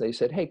distance. They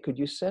said, hey, could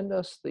you send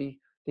us the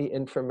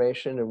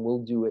information and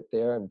we'll do it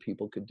there, and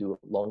people could do it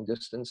long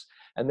distance.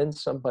 And then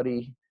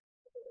somebody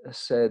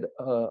said,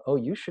 oh,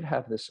 you should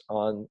have this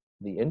on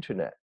the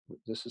internet.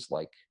 This is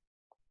like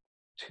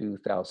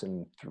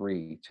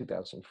 2003,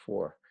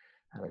 2004.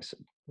 And I said,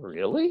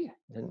 really?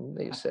 And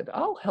they said,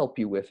 I'll help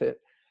you with it.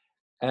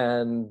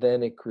 And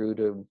then it grew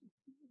to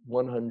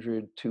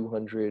 100,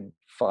 200,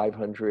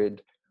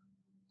 500,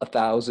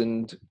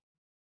 1,000,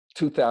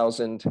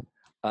 2,000.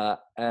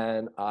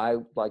 And I,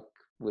 like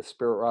with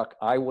Spirit Rock,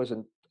 I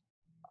wasn't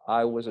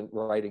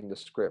writing the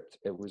script.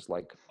 It was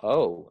like,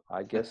 oh,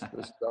 I guess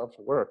this stuff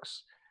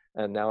works.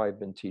 And now I've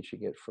been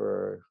teaching it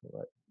for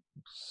what,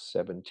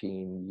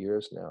 17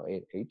 years now,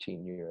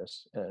 18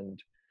 years.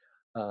 And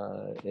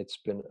it's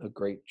been a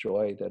great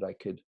joy that I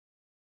could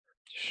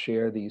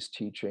share these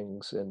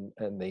teachings, and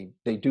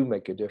they do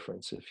make a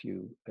difference if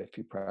you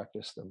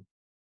practice them.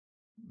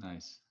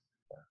 Nice.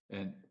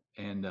 And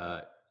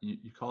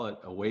you call it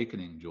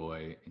awakening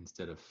joy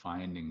instead of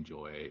finding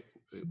joy.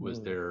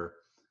 Was there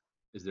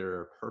Is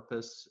there a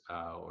purpose,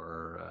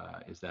 or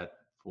is that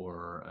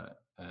for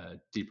a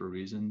deeper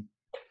reason?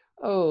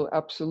 Oh,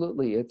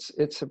 absolutely.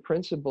 It's a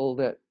principle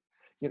that,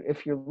 you know,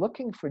 if you're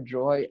looking for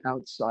joy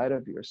outside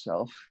of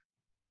yourself,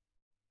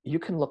 you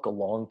can look a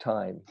long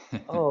time.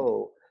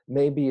 Oh,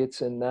 maybe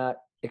it's in that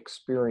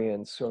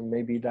experience, or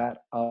maybe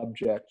that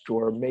object,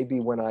 or maybe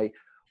when I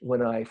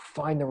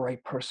find the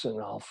right person,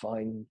 I'll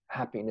find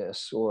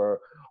happiness, or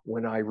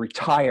when I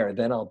retire,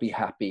 then I'll be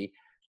happy.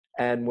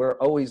 And we're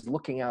always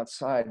looking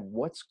outside,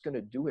 what's going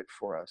to do it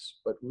for us?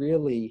 But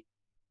really,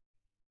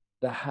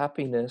 the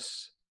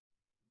happiness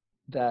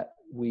that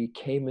we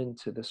came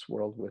into this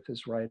world with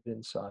is right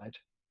inside.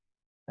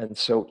 And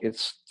so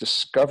it's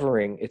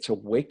discovering, it's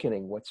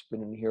awakening what's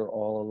been in here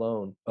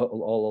all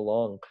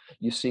along.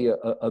 You see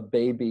a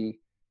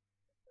baby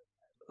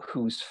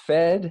who's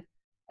fed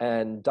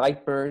and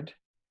diapered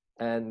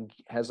and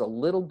has a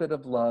little bit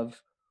of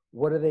love.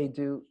 What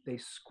do? They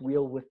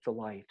squeal with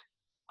delight.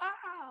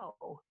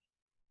 Wow!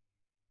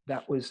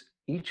 That was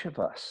each of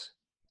us.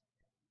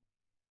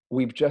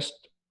 We've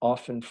just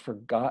often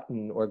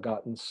forgotten or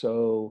gotten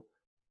so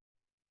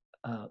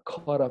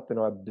caught up in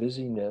our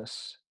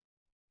busyness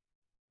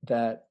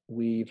that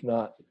we've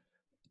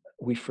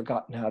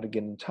forgotten how to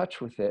get in touch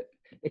with it,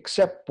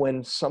 except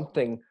when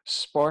something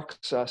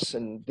sparks us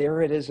and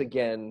there it is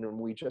again, and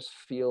we just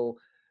feel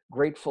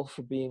grateful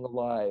for being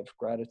alive.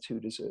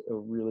 Gratitude is a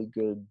really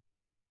good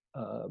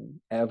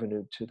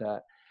avenue to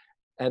that.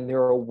 And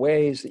there are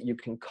ways that you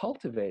can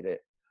cultivate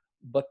it,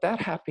 but that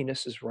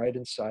happiness is right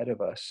inside of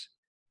us.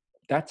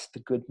 That's the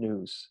good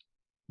news,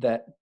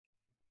 that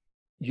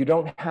you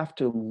don't have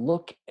to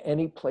look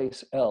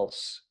anyplace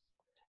else.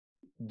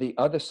 The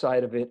other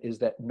side of it is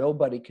that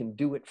nobody can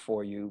do it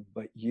for you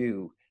but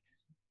you.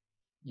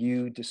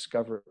 You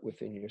discover it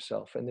within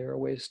yourself, and there are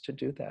ways to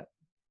do that.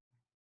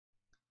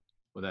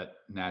 Well, that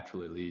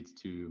naturally leads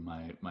to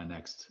my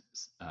next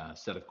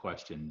set of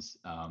questions.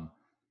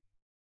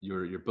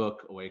 Your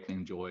book,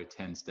 Awakening Joy: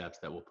 10 Steps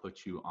That Will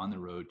Put You on the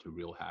Road to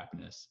Real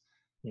Happiness.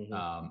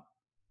 Mm-hmm.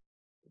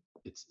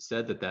 It's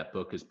said that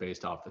book is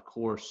based off the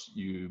course.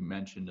 You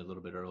mentioned a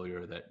little bit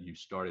earlier that you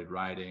started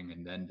writing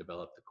and then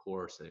developed the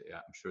course.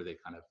 I'm sure they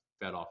kind of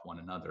fed off one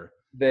another.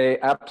 They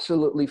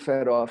absolutely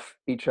fed off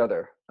each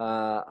other.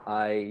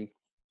 I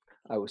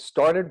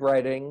started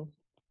writing,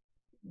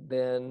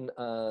 then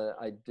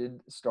I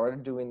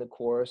started doing the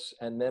course,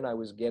 and then I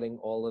was getting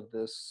all of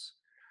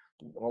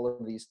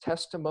these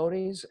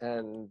testimonies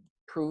and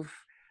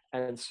proof,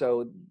 and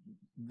so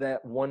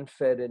that one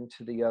fed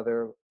into the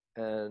other,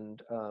 and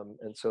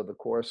so the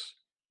course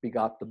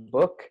begot the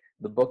book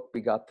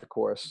begot the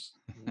course.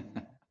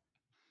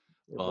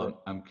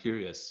 Well, I'm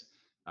curious,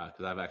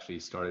 because I've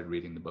actually started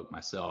reading the book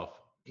myself.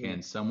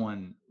 Can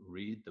someone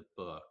read the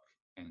book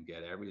and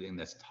get everything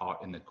that's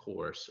taught in the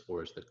course,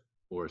 or is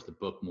the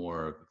book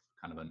more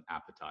kind of an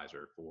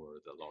appetizer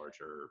for the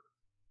larger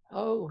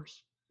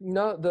course?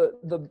 No,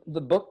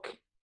 the book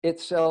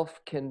itself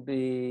can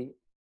be.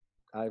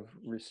 I've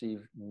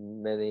received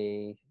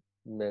many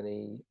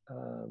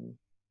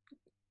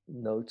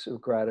notes of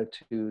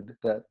gratitude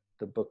that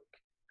the book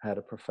had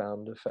a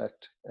profound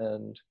effect.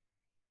 And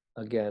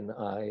again,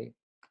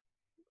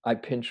 I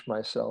pinch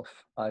myself.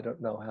 I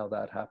don't know how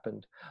that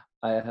happened.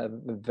 I have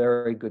a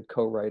very good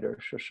co-writer,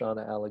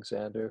 Shoshana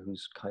Alexander,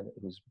 who's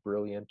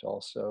brilliant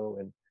also,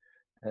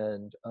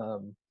 and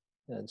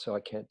so I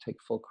can't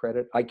take full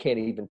credit. I can't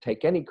even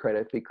take any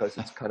credit because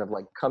it's kind of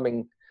like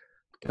coming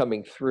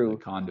through.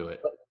 The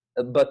conduit.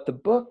 But the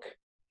book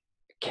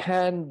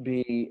can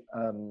be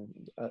a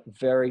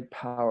very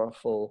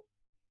powerful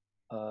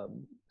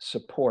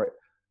support.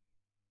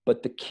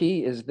 But the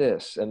key is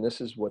this, and this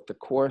is what the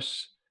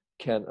course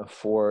can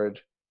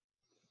afford,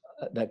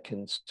 that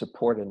can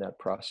support in that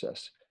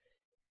process.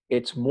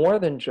 It's more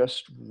than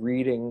just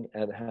reading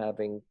and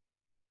having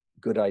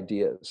good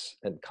ideas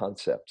and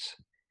concepts.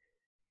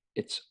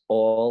 It's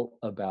all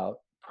about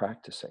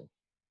practicing.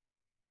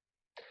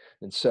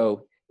 And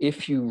so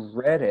if you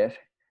read it,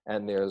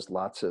 and there's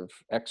lots of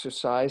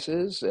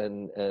exercises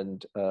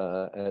and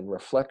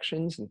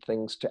reflections and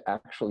things to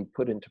actually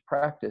put into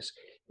practice,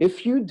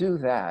 if you do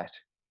that,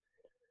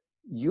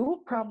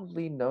 you'll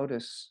probably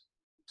notice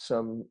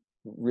some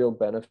real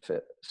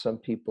benefit. Some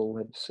people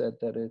have said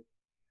that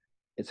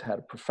it's had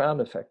a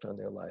profound effect on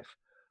their life.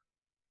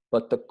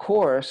 But the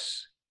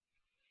course,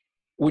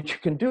 which you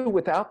can do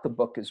without the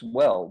book as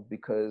well,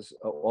 because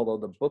although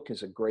the book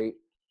is a great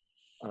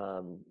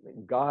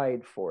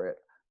guide for it,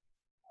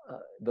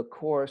 the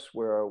course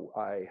where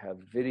I have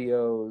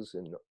videos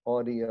and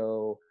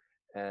audio,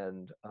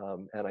 and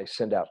I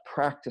send out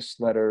practice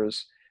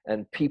letters,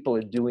 and people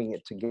are doing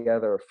it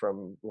together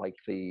from like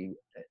the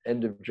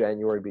end of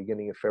January,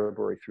 beginning of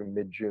February through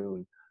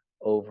mid-June,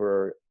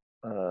 over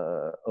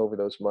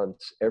those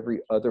months. Every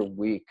other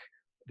week,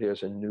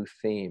 there's a new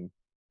theme.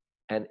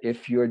 And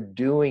if you're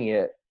doing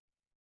it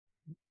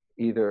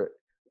either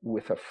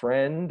with a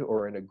friend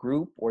or in a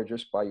group or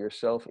just by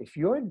yourself, if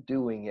you're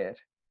doing it,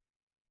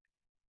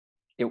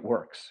 it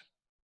works.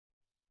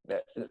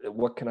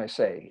 What can I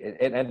say?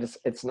 And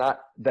it's not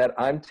that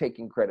I'm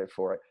taking credit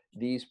for it.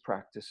 These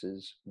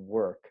practices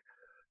work.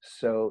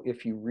 So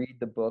if you read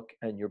the book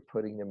and you're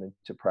putting them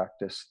into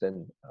practice,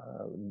 then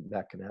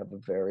that can have a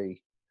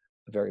very,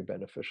 very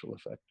beneficial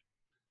effect.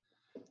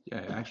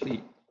 Yeah,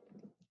 actually,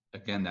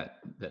 again, that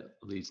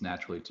leads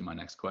naturally to my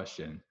next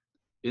question.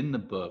 In the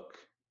book,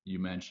 you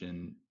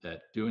mentioned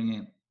that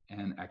doing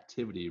an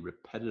activity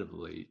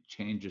repetitively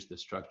changes the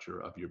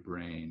structure of your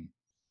brain.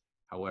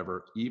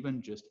 However,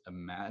 even just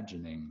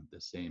imagining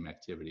the same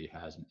activity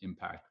has an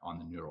impact on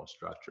the neural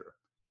structure.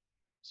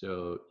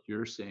 So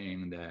you're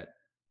saying that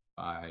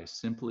by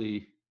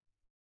simply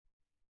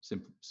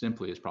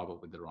is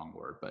probably the wrong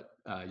word, but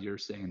you're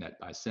saying that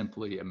by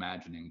simply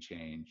imagining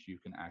change, you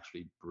can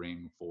actually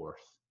bring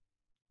forth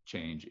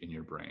change in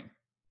your brain.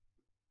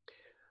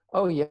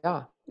 Oh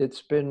yeah,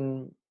 it's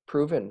been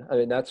proven. I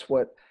mean, that's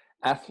what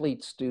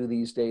athletes do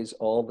these days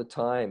all the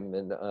time.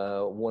 And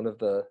one of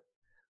the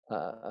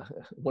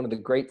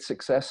great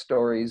success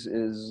stories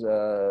is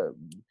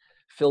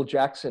Phil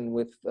Jackson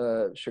with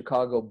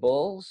Chicago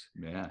Bulls,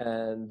 Yeah.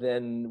 and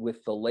then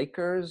with the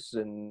Lakers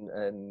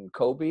and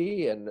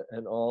Kobe and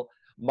all.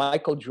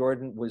 Michael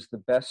Jordan was the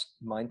best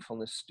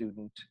mindfulness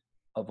student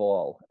of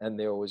all. And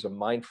there was a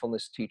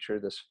mindfulness teacher,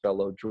 this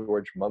fellow,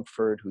 George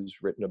Mumford, who's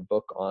written a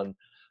book on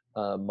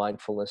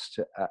mindfulness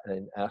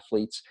in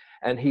athletes.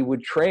 And he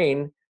would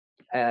train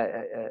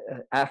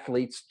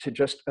athletes to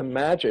just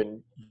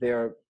imagine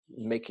they're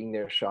making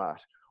their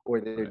shot or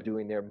they're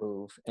doing their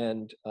move.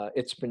 And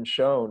it's been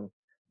shown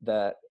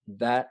that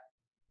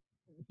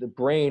the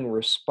brain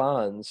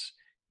responds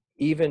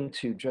even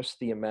to just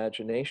the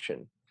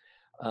imagination.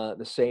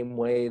 The same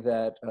way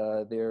that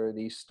there are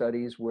these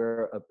studies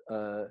where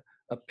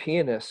a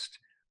pianist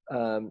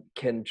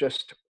can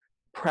just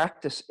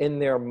practice in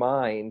their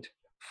mind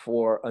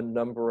for a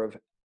number of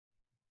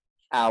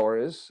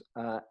hours,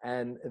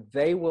 and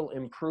they will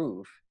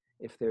improve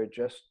if they're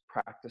just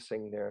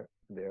practicing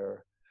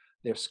their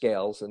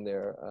scales and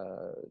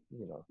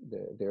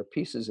their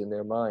pieces in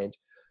their mind.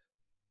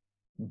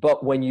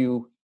 But when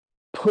you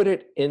put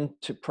it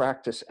into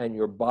practice and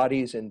your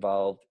body's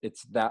involved,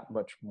 it's that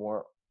much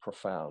more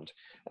profound.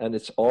 And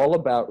it's all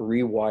about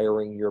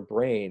rewiring your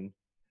brain,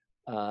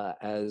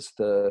 as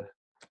the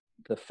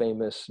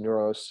famous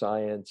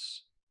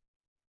neuroscience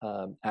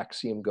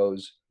axiom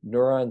goes: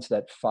 neurons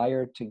that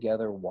fire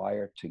together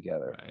wire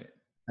together. Right.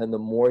 And the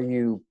more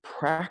you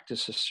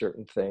practice a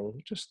certain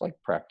thing, just like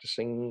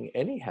practicing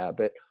any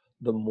habit,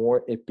 the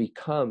more it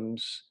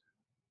becomes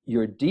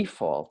your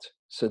default.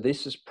 So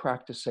this is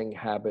practicing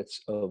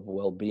habits of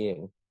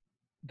well-being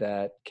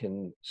that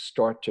can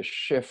start to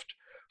shift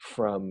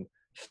from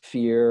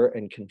fear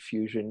and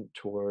confusion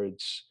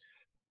towards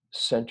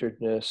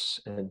centeredness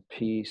and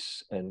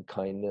peace and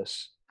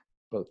kindness,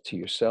 both to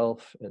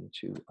yourself and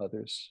to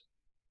others.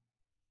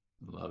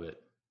 Love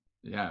it.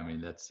 Yeah, I mean,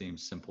 that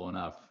seems simple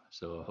enough.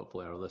 So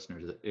hopefully our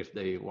listeners, if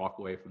they walk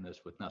away from this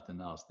with nothing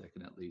else, they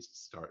can at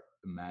least start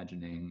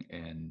imagining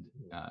and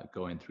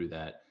going through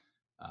that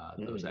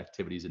those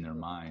activities in their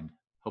mind.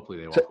 Hopefully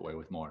they walk away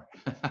with more.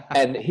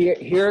 And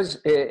here's,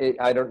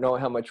 I don't know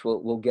how much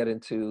we'll get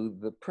into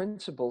the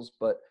principles,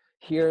 but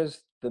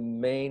here's the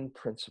main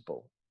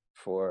principle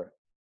for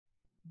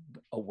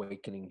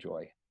awakening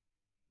joy.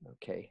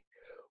 Okay.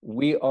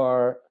 We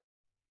are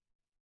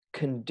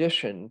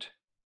conditioned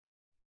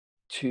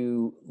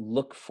to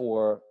look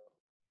for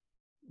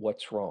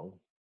what's wrong,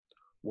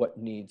 what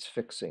needs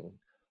fixing.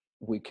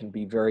 We can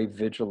be very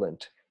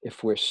vigilant.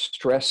 If we're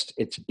stressed,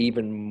 it's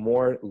even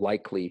more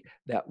likely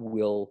that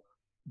we'll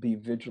be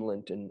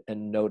vigilant and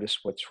notice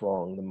what's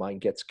wrong. The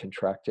mind gets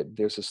contracted.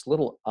 There's this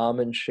little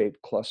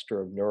almond-shaped cluster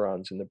of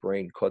neurons in the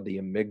brain called the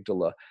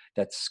amygdala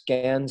that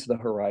scans the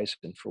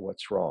horizon for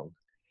what's wrong.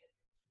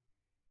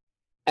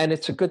 And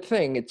it's a good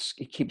thing. It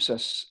keeps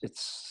us,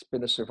 it's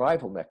been a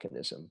survival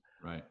mechanism.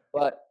 Right.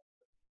 But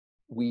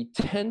we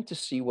tend to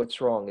see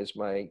what's wrong, as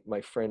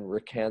my friend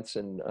Rick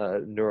Hansen,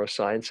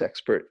 neuroscience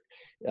expert,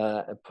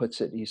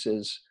 puts it. He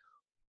says,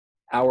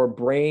 our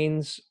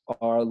brains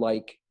are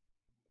like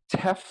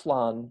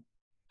Teflon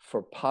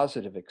for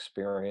positive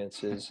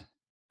experiences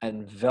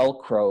and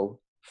Velcro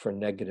for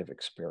negative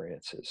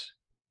experiences.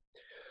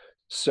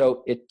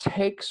 So it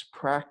takes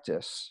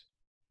practice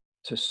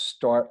to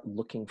start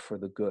looking for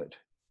the good,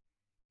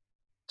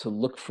 to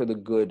look for the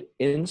good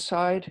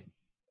inside,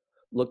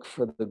 look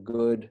for the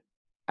good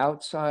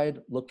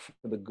outside, look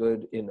for the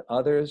good in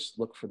others,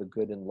 look for the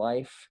good in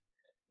life,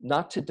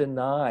 not to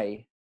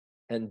deny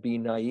and be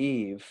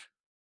naive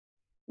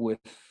with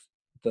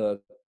the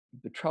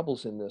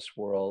troubles in this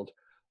world,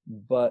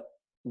 but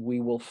we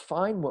will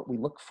find what we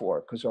look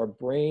for because our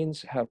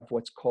brains have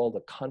what's called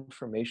a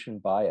confirmation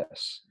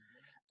bias.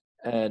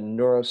 And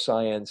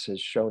neuroscience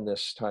has shown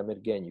this time and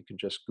again. You can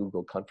just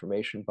Google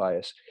confirmation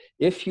bias.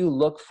 If you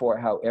look for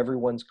how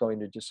everyone's going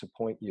to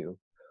disappoint you,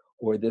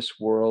 or this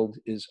world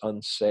is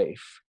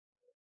unsafe,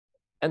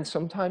 and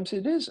sometimes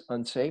it is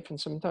unsafe, and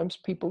sometimes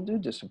people do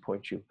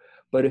disappoint you.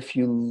 But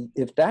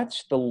if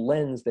that's the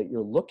lens that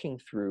you're looking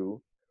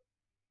through,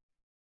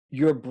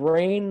 your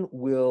brain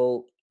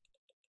will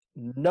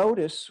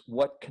notice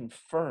what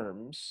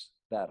confirms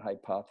that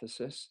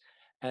hypothesis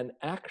and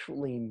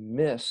actually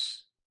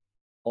miss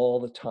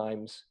all the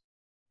times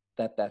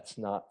that that's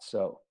not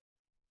so.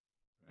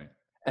 Right.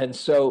 And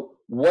so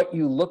what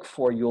you look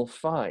for, you'll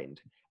find.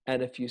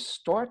 And if you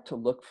start to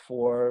look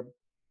for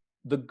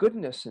the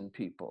goodness in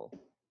people,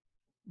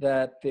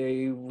 that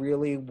they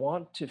really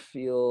want to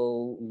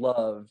feel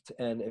loved,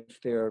 and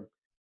if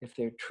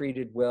they're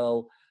treated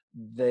well,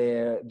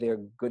 their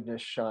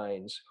goodness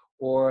shines,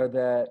 or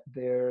that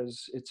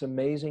it's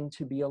amazing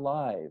to be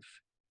alive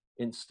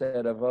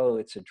instead of, oh,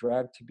 it's a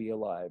drag to be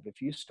alive.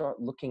 If you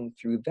start looking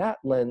through that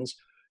lens,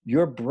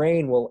 your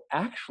brain will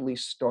actually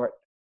start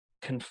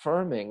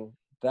confirming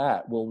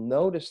that, will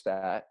notice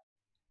that.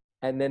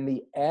 And then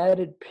the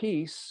added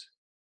piece,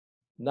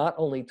 not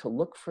only to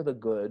look for the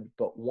good,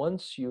 but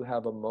once you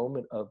have a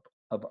moment of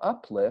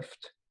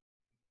uplift,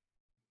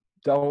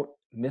 don't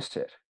miss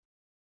it.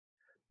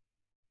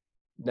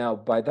 Now,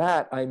 by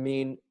that, I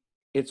mean,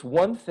 it's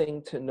one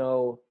thing to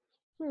know,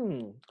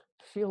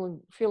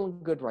 feeling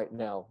good right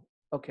now.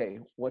 Okay,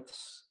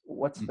 what's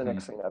the Mm-hmm.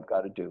 next thing I've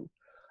got to do?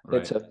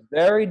 It's Right. a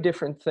very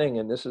different thing,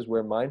 and this is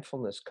where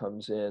mindfulness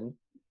comes in,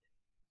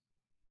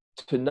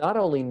 to not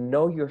only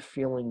know you're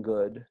feeling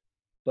good,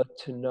 but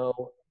to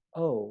know,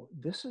 oh,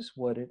 this is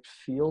what it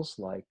feels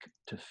like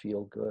to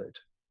feel good.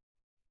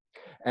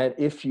 And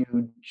if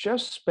you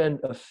just spend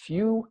a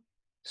few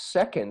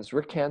seconds,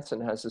 Rick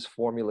Hansen has this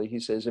formula. He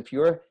says, if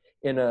you're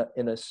in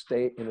a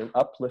state, in an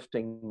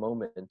uplifting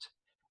moment,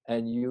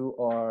 and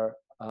you're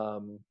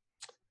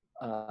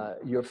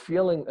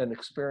feeling an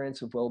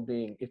experience of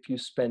well-being, if you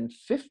spend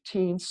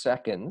 15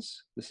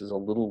 seconds, this is a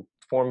little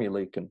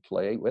formula you can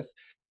play with,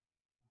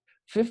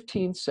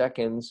 15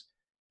 seconds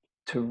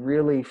to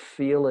really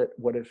feel it,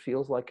 what it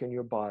feels like in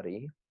your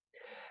body,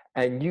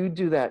 and you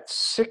do that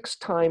 6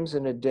 times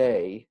in a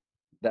day,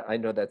 that I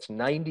know that's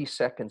 90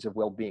 seconds of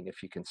well-being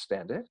if you can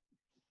stand it,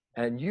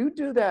 and you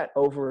do that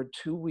over a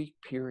 2-week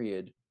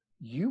period,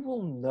 you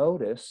will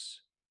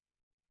notice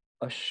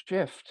a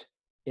shift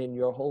in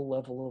your whole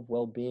level of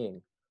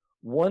well-being.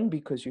 One,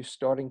 because you're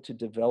starting to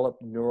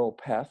develop neural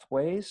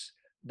pathways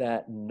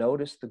that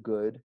notice the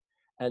good,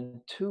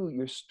 and two,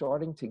 you're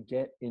starting to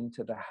get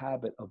into the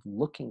habit of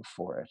looking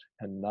for it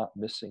and not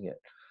missing it.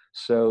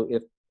 So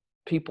if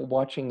people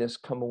watching this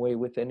come away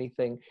with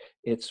anything,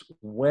 it's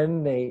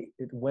when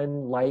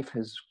life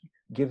has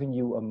given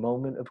you a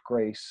moment of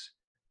grace,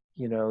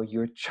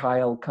 your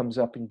child comes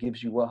up and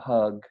gives you a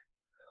hug,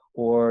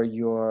 or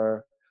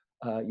you're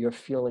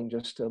feeling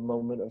just a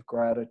moment of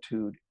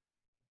gratitude,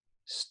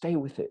 stay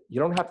with it.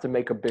 You don't have to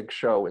make a big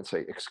show and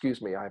say,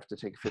 excuse me, I have to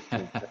take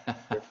 15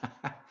 seconds here.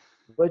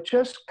 But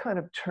just kind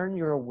of turn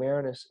your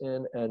awareness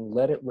in and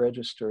let it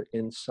register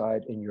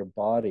inside in your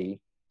body,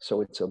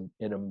 so it's an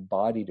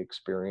embodied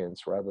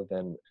experience rather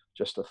than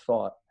just a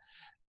thought.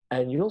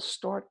 And you'll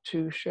start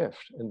to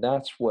shift. And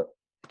that's what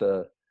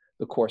the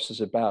course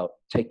is about,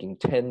 taking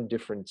 10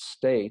 different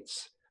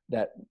states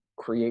that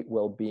create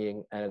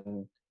well-being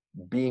and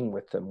being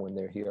with them when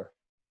they're here.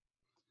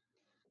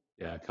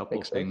 Yeah, a couple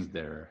Make of sense? things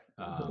there.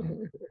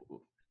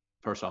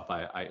 First off,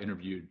 I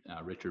interviewed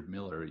Richard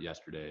Miller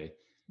yesterday,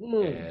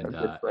 A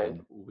good friend.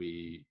 and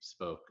we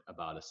spoke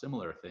about a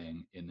similar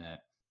thing, in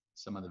that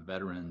some of the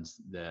veterans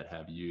that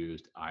have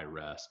used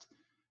iRest,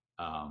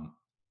 um,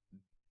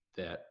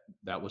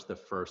 that was the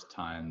first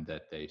time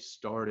that they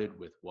started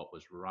with what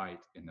was right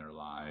in their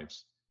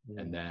lives,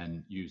 and Mm,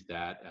 then used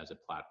that as a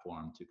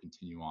platform to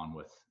continue on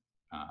with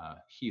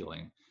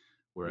healing.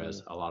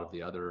 Whereas mm, a lot of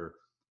the other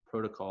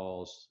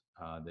protocols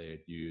they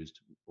had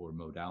used, or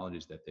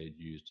modalities that they'd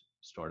used,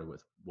 started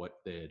with what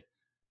they had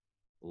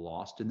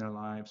lost in their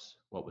lives,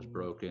 what was mm,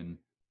 broken,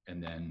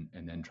 and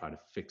then try to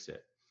fix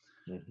it.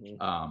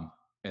 mhm. Um,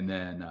 and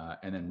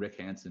then Rick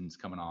Hansen's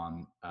coming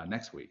on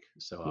next week,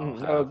 so I'll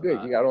Oh, have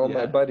good. You got all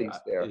my yeah buddies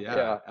there.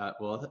 yeah Yeah.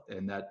 well,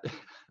 and that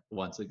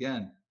once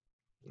again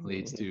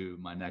leads Mhm, to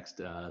my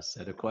next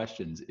set of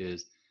questions.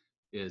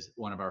 Is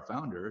one of our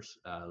founders,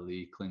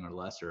 Lee Klinger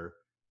Lesser.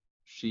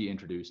 She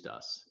introduced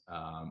us,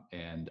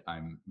 and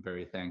I'm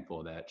very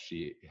thankful that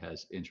she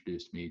has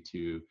introduced me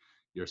to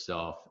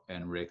yourself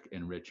and Rick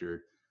and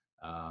Richard,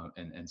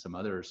 and some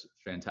others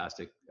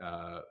fantastic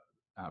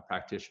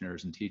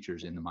practitioners and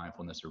teachers in the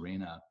mindfulness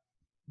arena.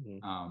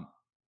 mhm, Um,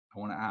 I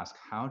want to ask,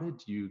 how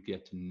did you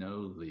get to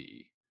know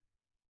Lee?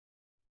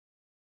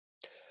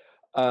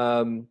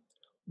 Um,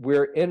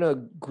 we're in a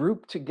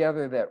group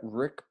together that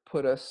Rick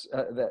put us,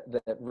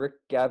 that Rick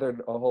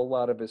gathered a whole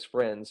lot of his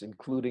friends,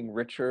 including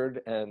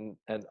Richard and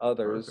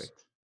others.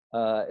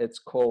 Perfect. It's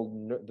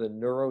called the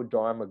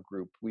Neurodharma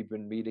Group. We've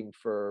been meeting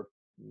for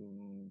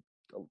mm,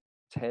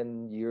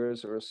 10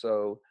 years or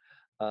so.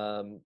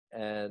 And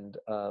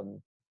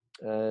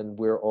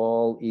we're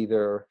all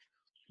either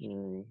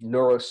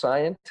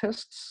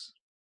neuroscientists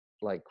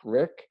like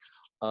Rick,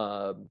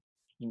 um,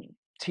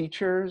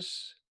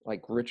 teachers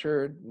like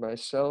Richard,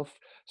 myself,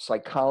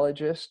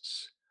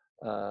 psychologists,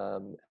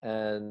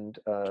 and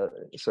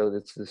so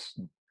it's this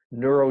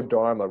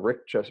neurodharma.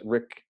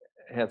 Rick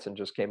Hansen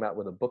just came out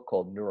with a book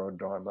called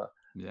Neurodharma,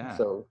 Yeah.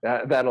 so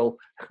that'll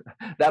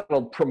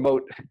that'll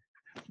promote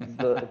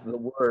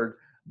the word.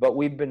 But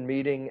we've been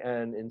meeting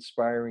and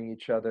inspiring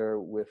each other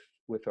with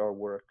our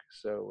work,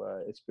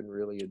 so it's been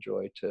really a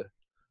joy to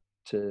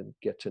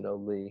get to know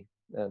Lee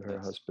and her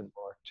That's husband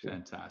Mark too.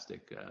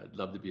 fantastic. I'd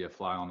love to be a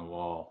fly on the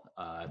wall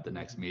at the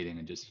next Mhm. meeting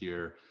and just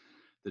hear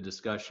the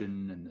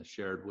discussion and the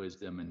shared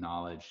wisdom and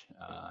knowledge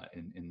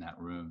in that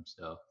room.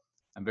 So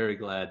I'm very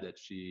glad that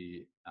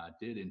she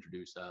did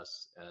introduce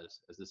us,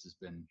 as this has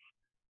been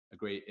a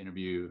great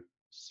interview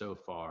so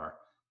far.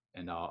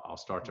 And I'll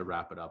start to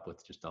wrap it up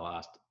with just the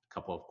last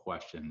couple of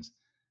questions.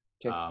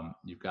 Okay.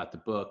 You've got the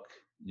book,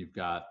 you've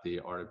got the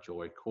Art of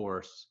Joy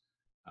course,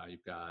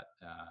 you've got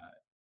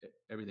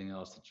everything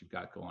else that you've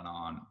got going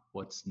on.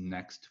 What's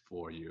next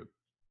for you?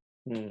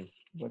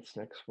 What's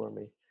next for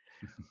me?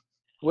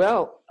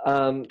 Well,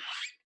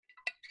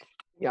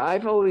 yeah,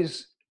 I've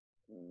always,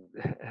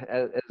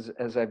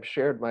 as I've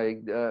shared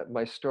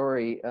my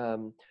story,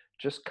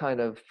 just kind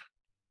of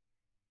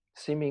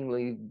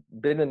seemingly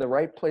been in the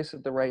right place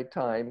at the right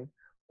time,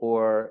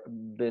 or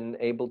been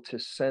able to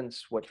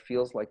sense what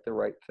feels like the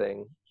right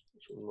thing.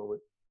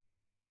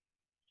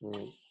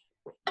 Mm.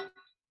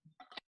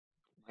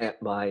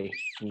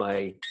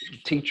 My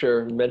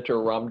teacher,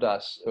 mentor Ram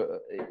Dass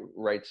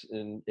writes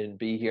in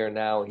Be Here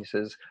Now. He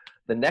says,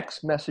 "The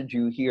next message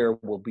you hear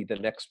will be the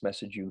next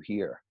message you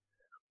hear."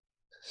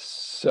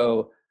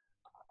 So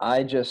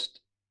I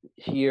just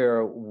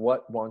hear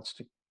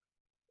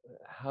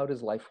how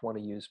does life want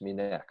to use me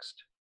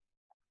next?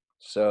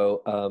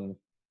 So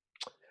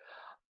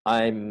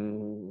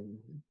I'm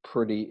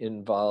pretty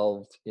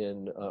involved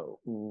in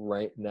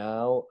right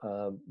now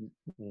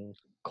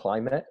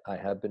climate. I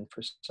have been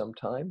for some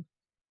time,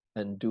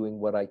 and doing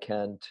what I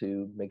can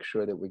to make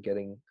sure that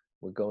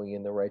we're going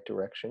in the right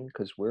direction,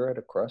 because we're at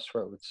a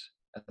crossroads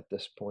at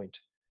this point.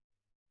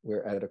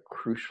 We're at a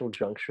crucial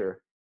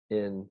juncture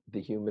in the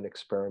human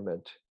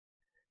experiment,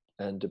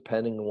 and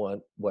depending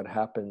on what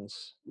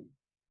happens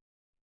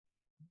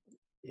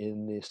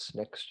in this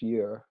next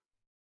year,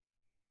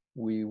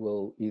 we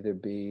will either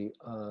be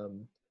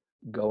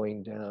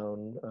going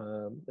down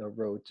a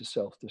road to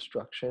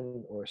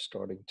self-destruction or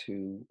starting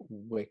to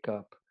wake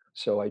up.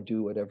 So I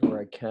do whatever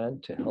I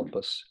can to help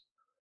us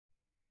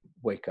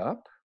wake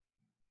up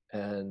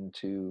and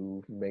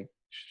to make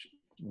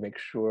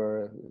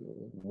sure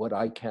what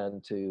I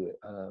can to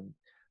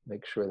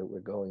make sure that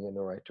we're going in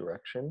the right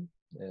direction,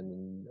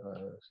 and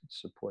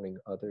supporting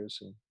others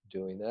in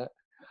doing that.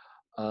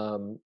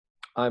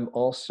 I'm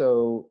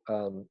also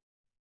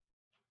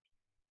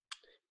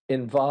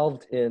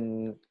involved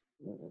in,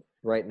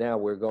 right now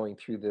we're going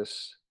through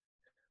this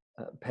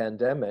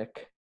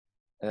pandemic,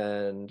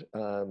 and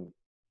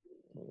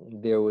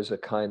there was a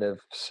kind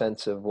of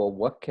sense of, well,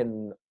 what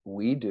can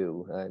we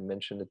do? I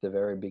mentioned at the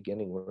very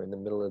beginning, we're in the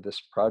middle of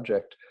this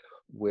project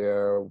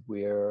where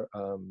we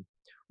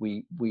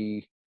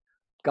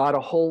got a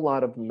whole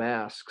lot of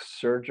masks,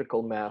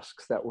 surgical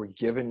masks, that were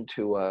given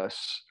to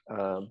us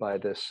by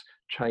this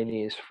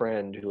Chinese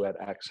friend who had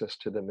access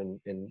to them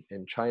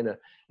in China,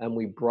 and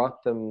we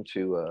brought them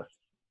to a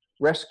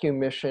rescue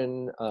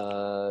mission,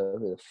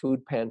 the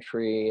food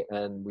pantry,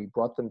 and we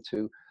brought them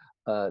to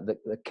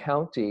the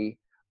county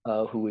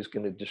who was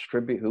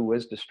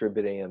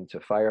distributing them to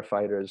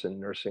firefighters and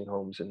nursing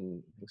homes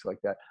and things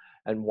like that.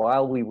 And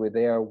while we were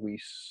there, we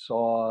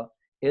saw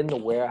in the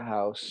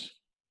warehouse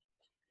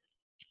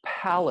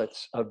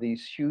pallets of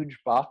these huge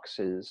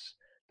boxes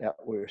that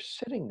were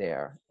sitting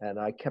there, and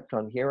I kept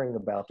on hearing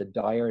about the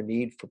dire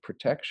need for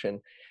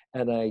protection,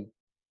 and I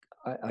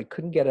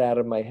couldn't get it out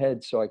of my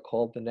head. So I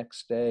called the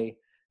next day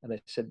and I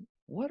said,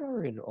 "What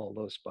are in all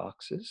those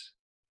boxes?"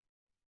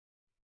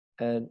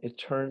 And it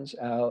turns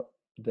out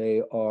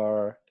they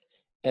are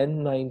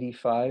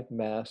N95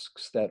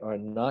 masks that are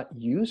not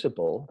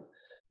usable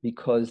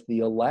because the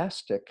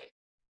elastic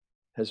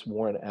has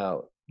worn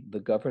out. The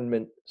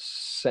government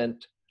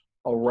sent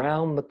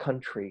around the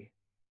country,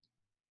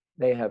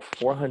 they have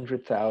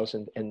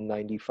 400,000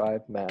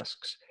 N95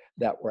 masks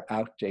that were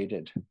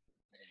outdated.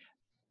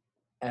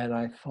 And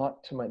I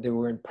thought they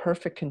were in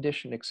perfect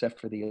condition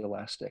except for the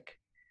elastic.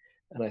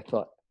 And I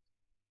thought,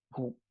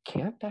 well,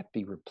 can't that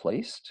be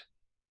replaced?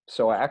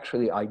 So I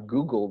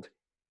Googled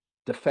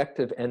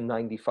defective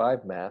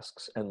N95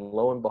 masks, and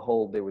lo and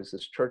behold, there was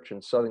this church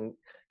in Southern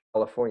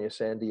California,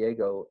 San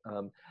Diego,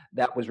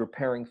 that was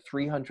repairing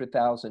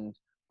 300,000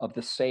 of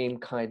the same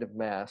kind of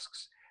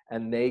masks.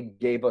 And they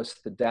gave us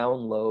the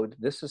download.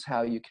 This is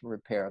how you can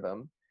repair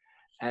them.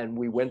 And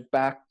we went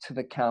back to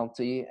the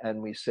county and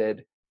we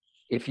said,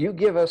 if you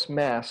give us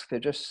masks, they're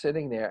just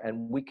sitting there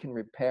and we can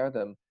repair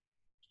them,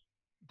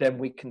 then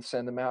we can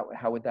send them out.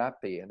 How would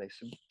that be? And they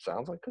said,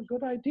 sounds like a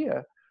good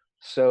idea.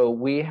 So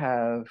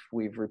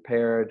we've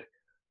repaired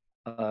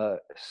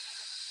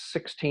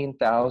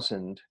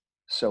 16,000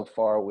 so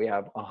far. We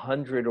have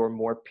 100 or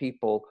more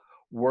people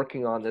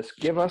working on this.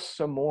 Give us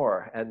some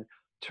more, and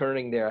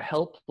turning their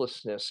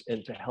helplessness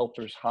into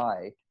helper's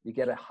high. You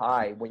get a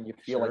high when you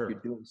feel like you're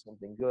doing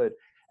something good.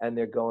 And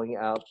they're going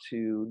out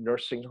to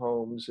nursing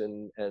homes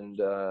and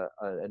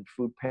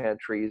food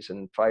pantries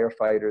and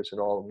firefighters and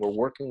all. We're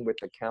working with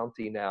the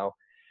county now.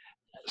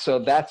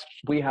 So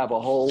we have a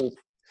whole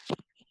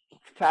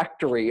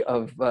factory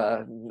of,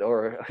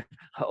 or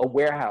a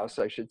warehouse,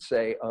 I should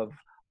say, of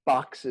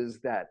boxes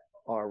that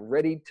are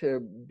ready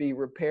to be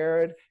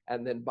repaired,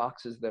 and then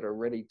boxes that are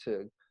ready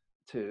to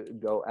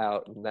go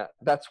out. And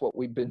that's what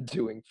we've been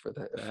doing for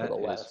the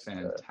last. That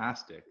is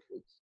fantastic.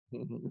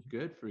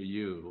 Good for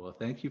you. Well,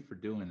 thank you for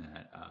doing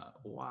that.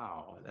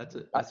 Wow, that's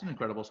an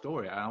incredible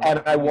story.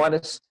 I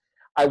want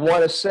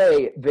to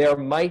say there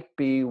might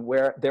be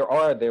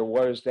there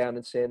was down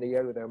in San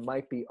Diego. There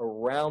might be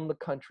around the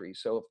country.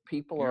 So if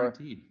people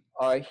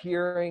are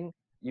hearing,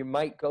 you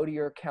might go to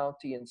your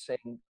county and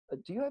saying,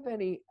 "Do you have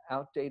any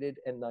outdated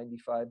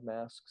N95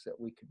 masks that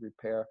we could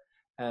repair?"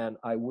 And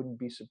I wouldn't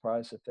be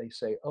surprised if they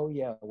say, "Oh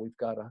yeah, we've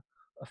got a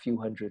few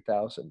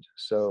 100,000."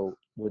 So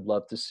would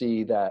love to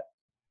see that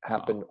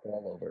happen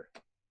all over.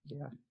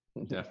 Yeah.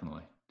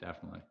 Definitely.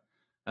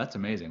 That's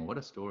amazing. What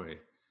a story.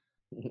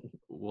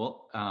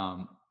 Well,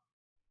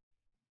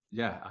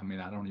 yeah, I mean,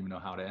 I don't even know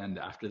how to end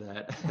after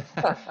that.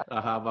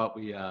 How about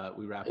we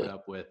wrap it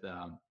up with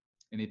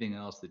anything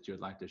else that you'd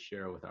like to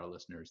share with our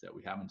listeners that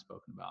we haven't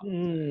spoken about?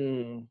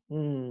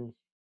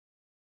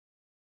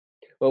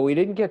 Well, we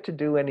didn't get to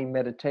do any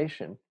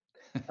meditation.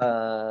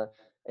 Do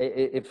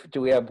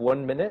we have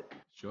 1 minute?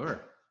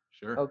 Sure.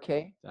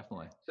 Okay.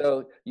 Definitely.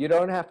 So you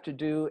don't have to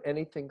do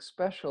anything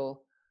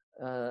special.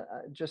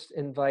 Just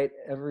invite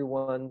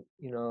everyone.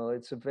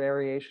 It's a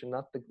variation,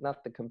 not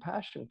the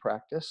compassion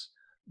practice,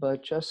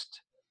 but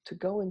just to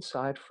go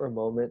inside for a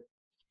moment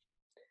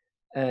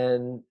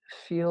and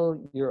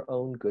feel your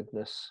own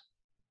goodness.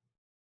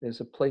 There's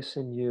a place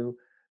in you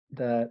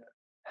that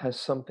has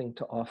something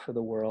to offer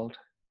the world.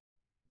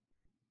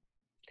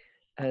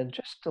 And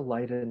just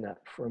delight in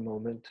that for a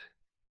moment.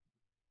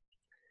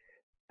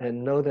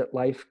 And know that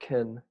life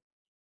can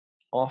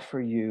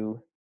offer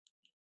you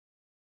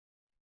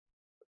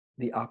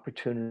the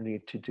opportunity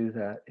to do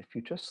that if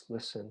you just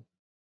listen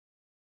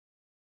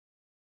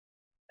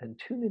and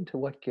tune into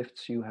what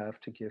gifts you have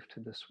to give to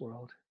this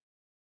world.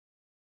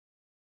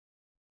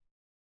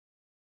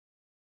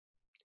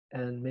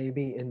 And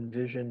maybe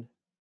envision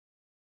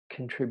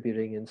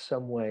contributing in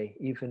some way,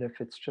 even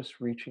if it's just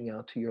reaching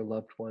out to your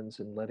loved ones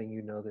and letting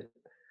them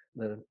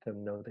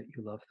know that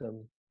you love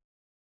them.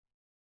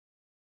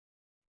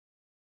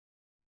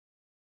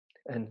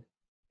 And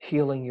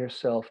healing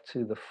yourself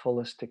to the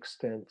fullest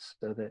extent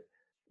so that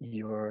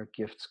your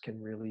gifts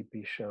can really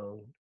be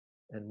shown.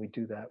 And we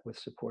do that with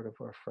support of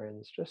our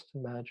friends. Just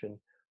imagine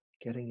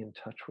getting in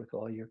touch with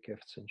all your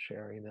gifts and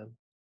sharing them.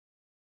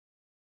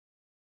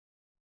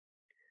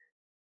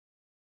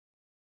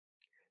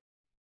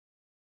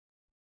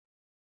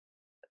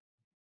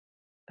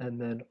 And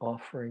then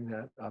offering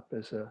that up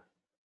as a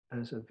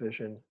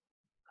vision.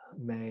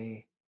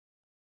 May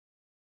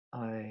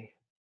I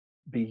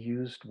be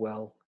used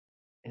well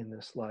in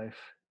this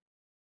life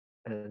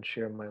and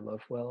share my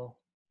love well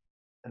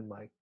and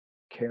my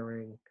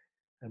caring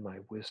and my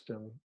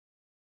wisdom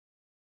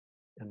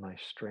and my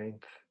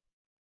strength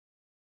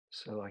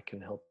so I can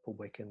help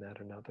awaken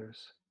that in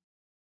others.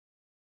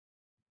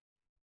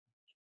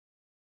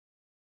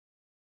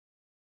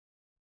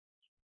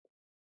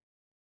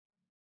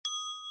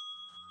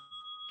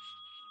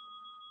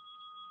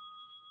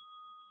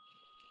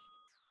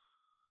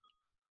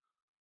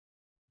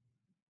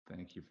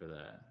 Thank you for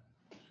that.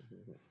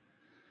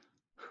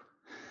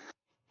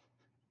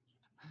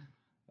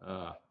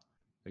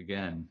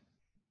 Again,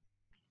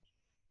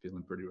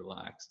 feeling pretty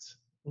relaxed,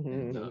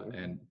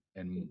 and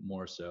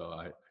more so,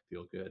 I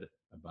feel good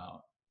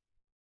about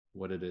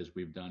what it is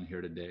we've done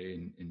here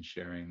today in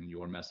sharing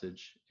your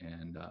message,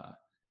 and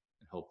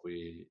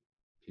hopefully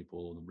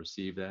people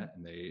receive that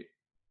and they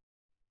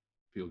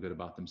feel good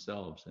about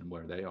themselves and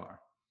where they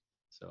are.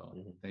 So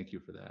thank you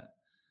for that.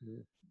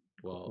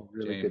 Well,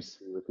 really James,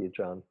 good to be with you,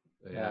 John.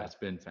 Yeah, it's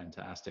been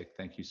fantastic.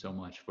 Thank you so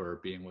much for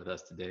being with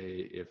us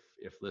today. If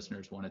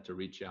listeners wanted to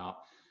reach out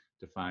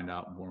to find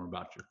out more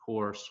about your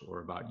course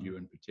or about you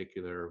in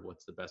particular,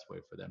 what's the best way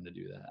for them to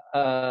do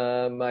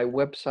that? My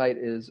website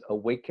is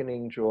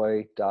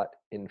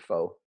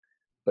awakeningjoy.info,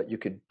 but you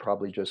could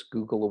probably just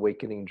Google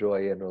Awakening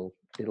Joy and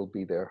it'll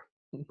be there.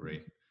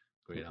 Great.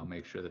 I'll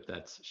make sure that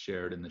that's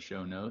shared in the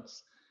show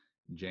notes.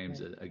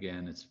 James,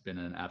 again, it's been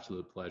an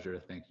absolute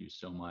pleasure. Thank you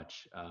so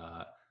much.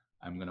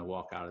 I'm going to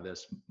walk out of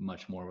this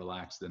much more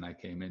relaxed than I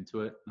came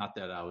into it. Not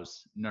that I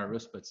was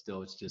nervous, but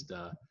still, it's just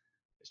a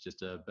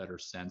better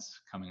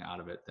sense coming out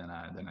of it than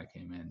I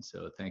came in.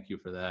 So thank you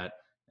for that,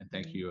 and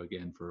thank you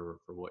again for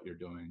what you're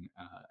doing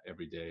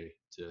every day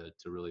to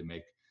really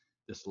make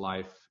this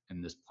life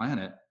and this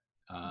planet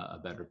a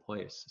better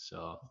place.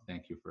 So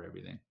thank you for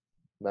everything.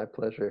 My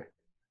pleasure.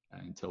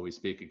 Until we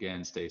speak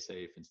again, stay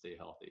safe and stay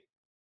healthy.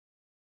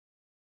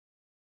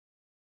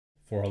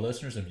 For our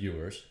listeners and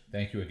viewers,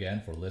 thank you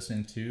again for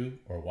listening to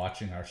or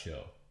watching our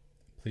show.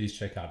 Please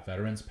check out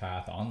Veterans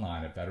Path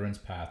online at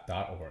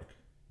veteranspath.org.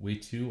 We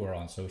too are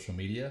on social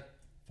media.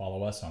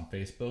 Follow us on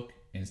Facebook,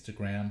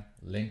 Instagram,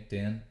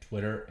 LinkedIn,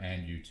 Twitter,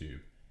 and YouTube.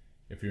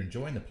 If you're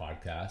enjoying the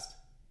podcast,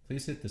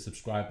 please hit the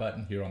subscribe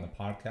button here on the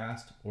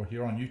podcast or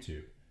here on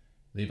YouTube.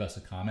 Leave us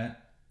a comment,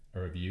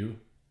 a review,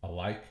 a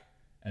like,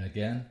 and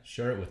again,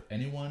 share it with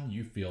anyone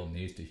you feel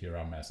needs to hear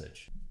our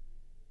message.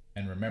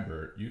 And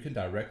remember, you can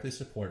directly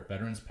support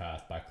Veterans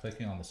Path by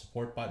clicking on the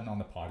support button on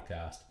the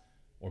podcast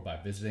or by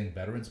visiting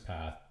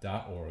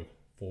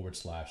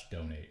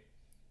veteranspath.org/donate.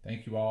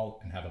 Thank you all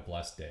and have a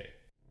blessed day.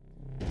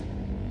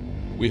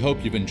 We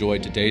hope you've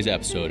enjoyed today's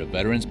episode of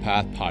Veterans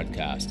Path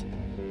Podcast.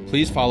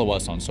 Please follow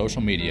us on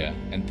social media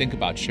and think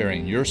about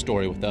sharing your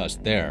story with us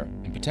there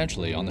and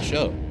potentially on the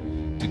show.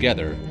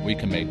 Together, we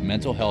can make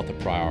mental health a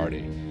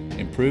priority,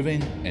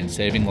 improving and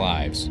saving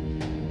lives.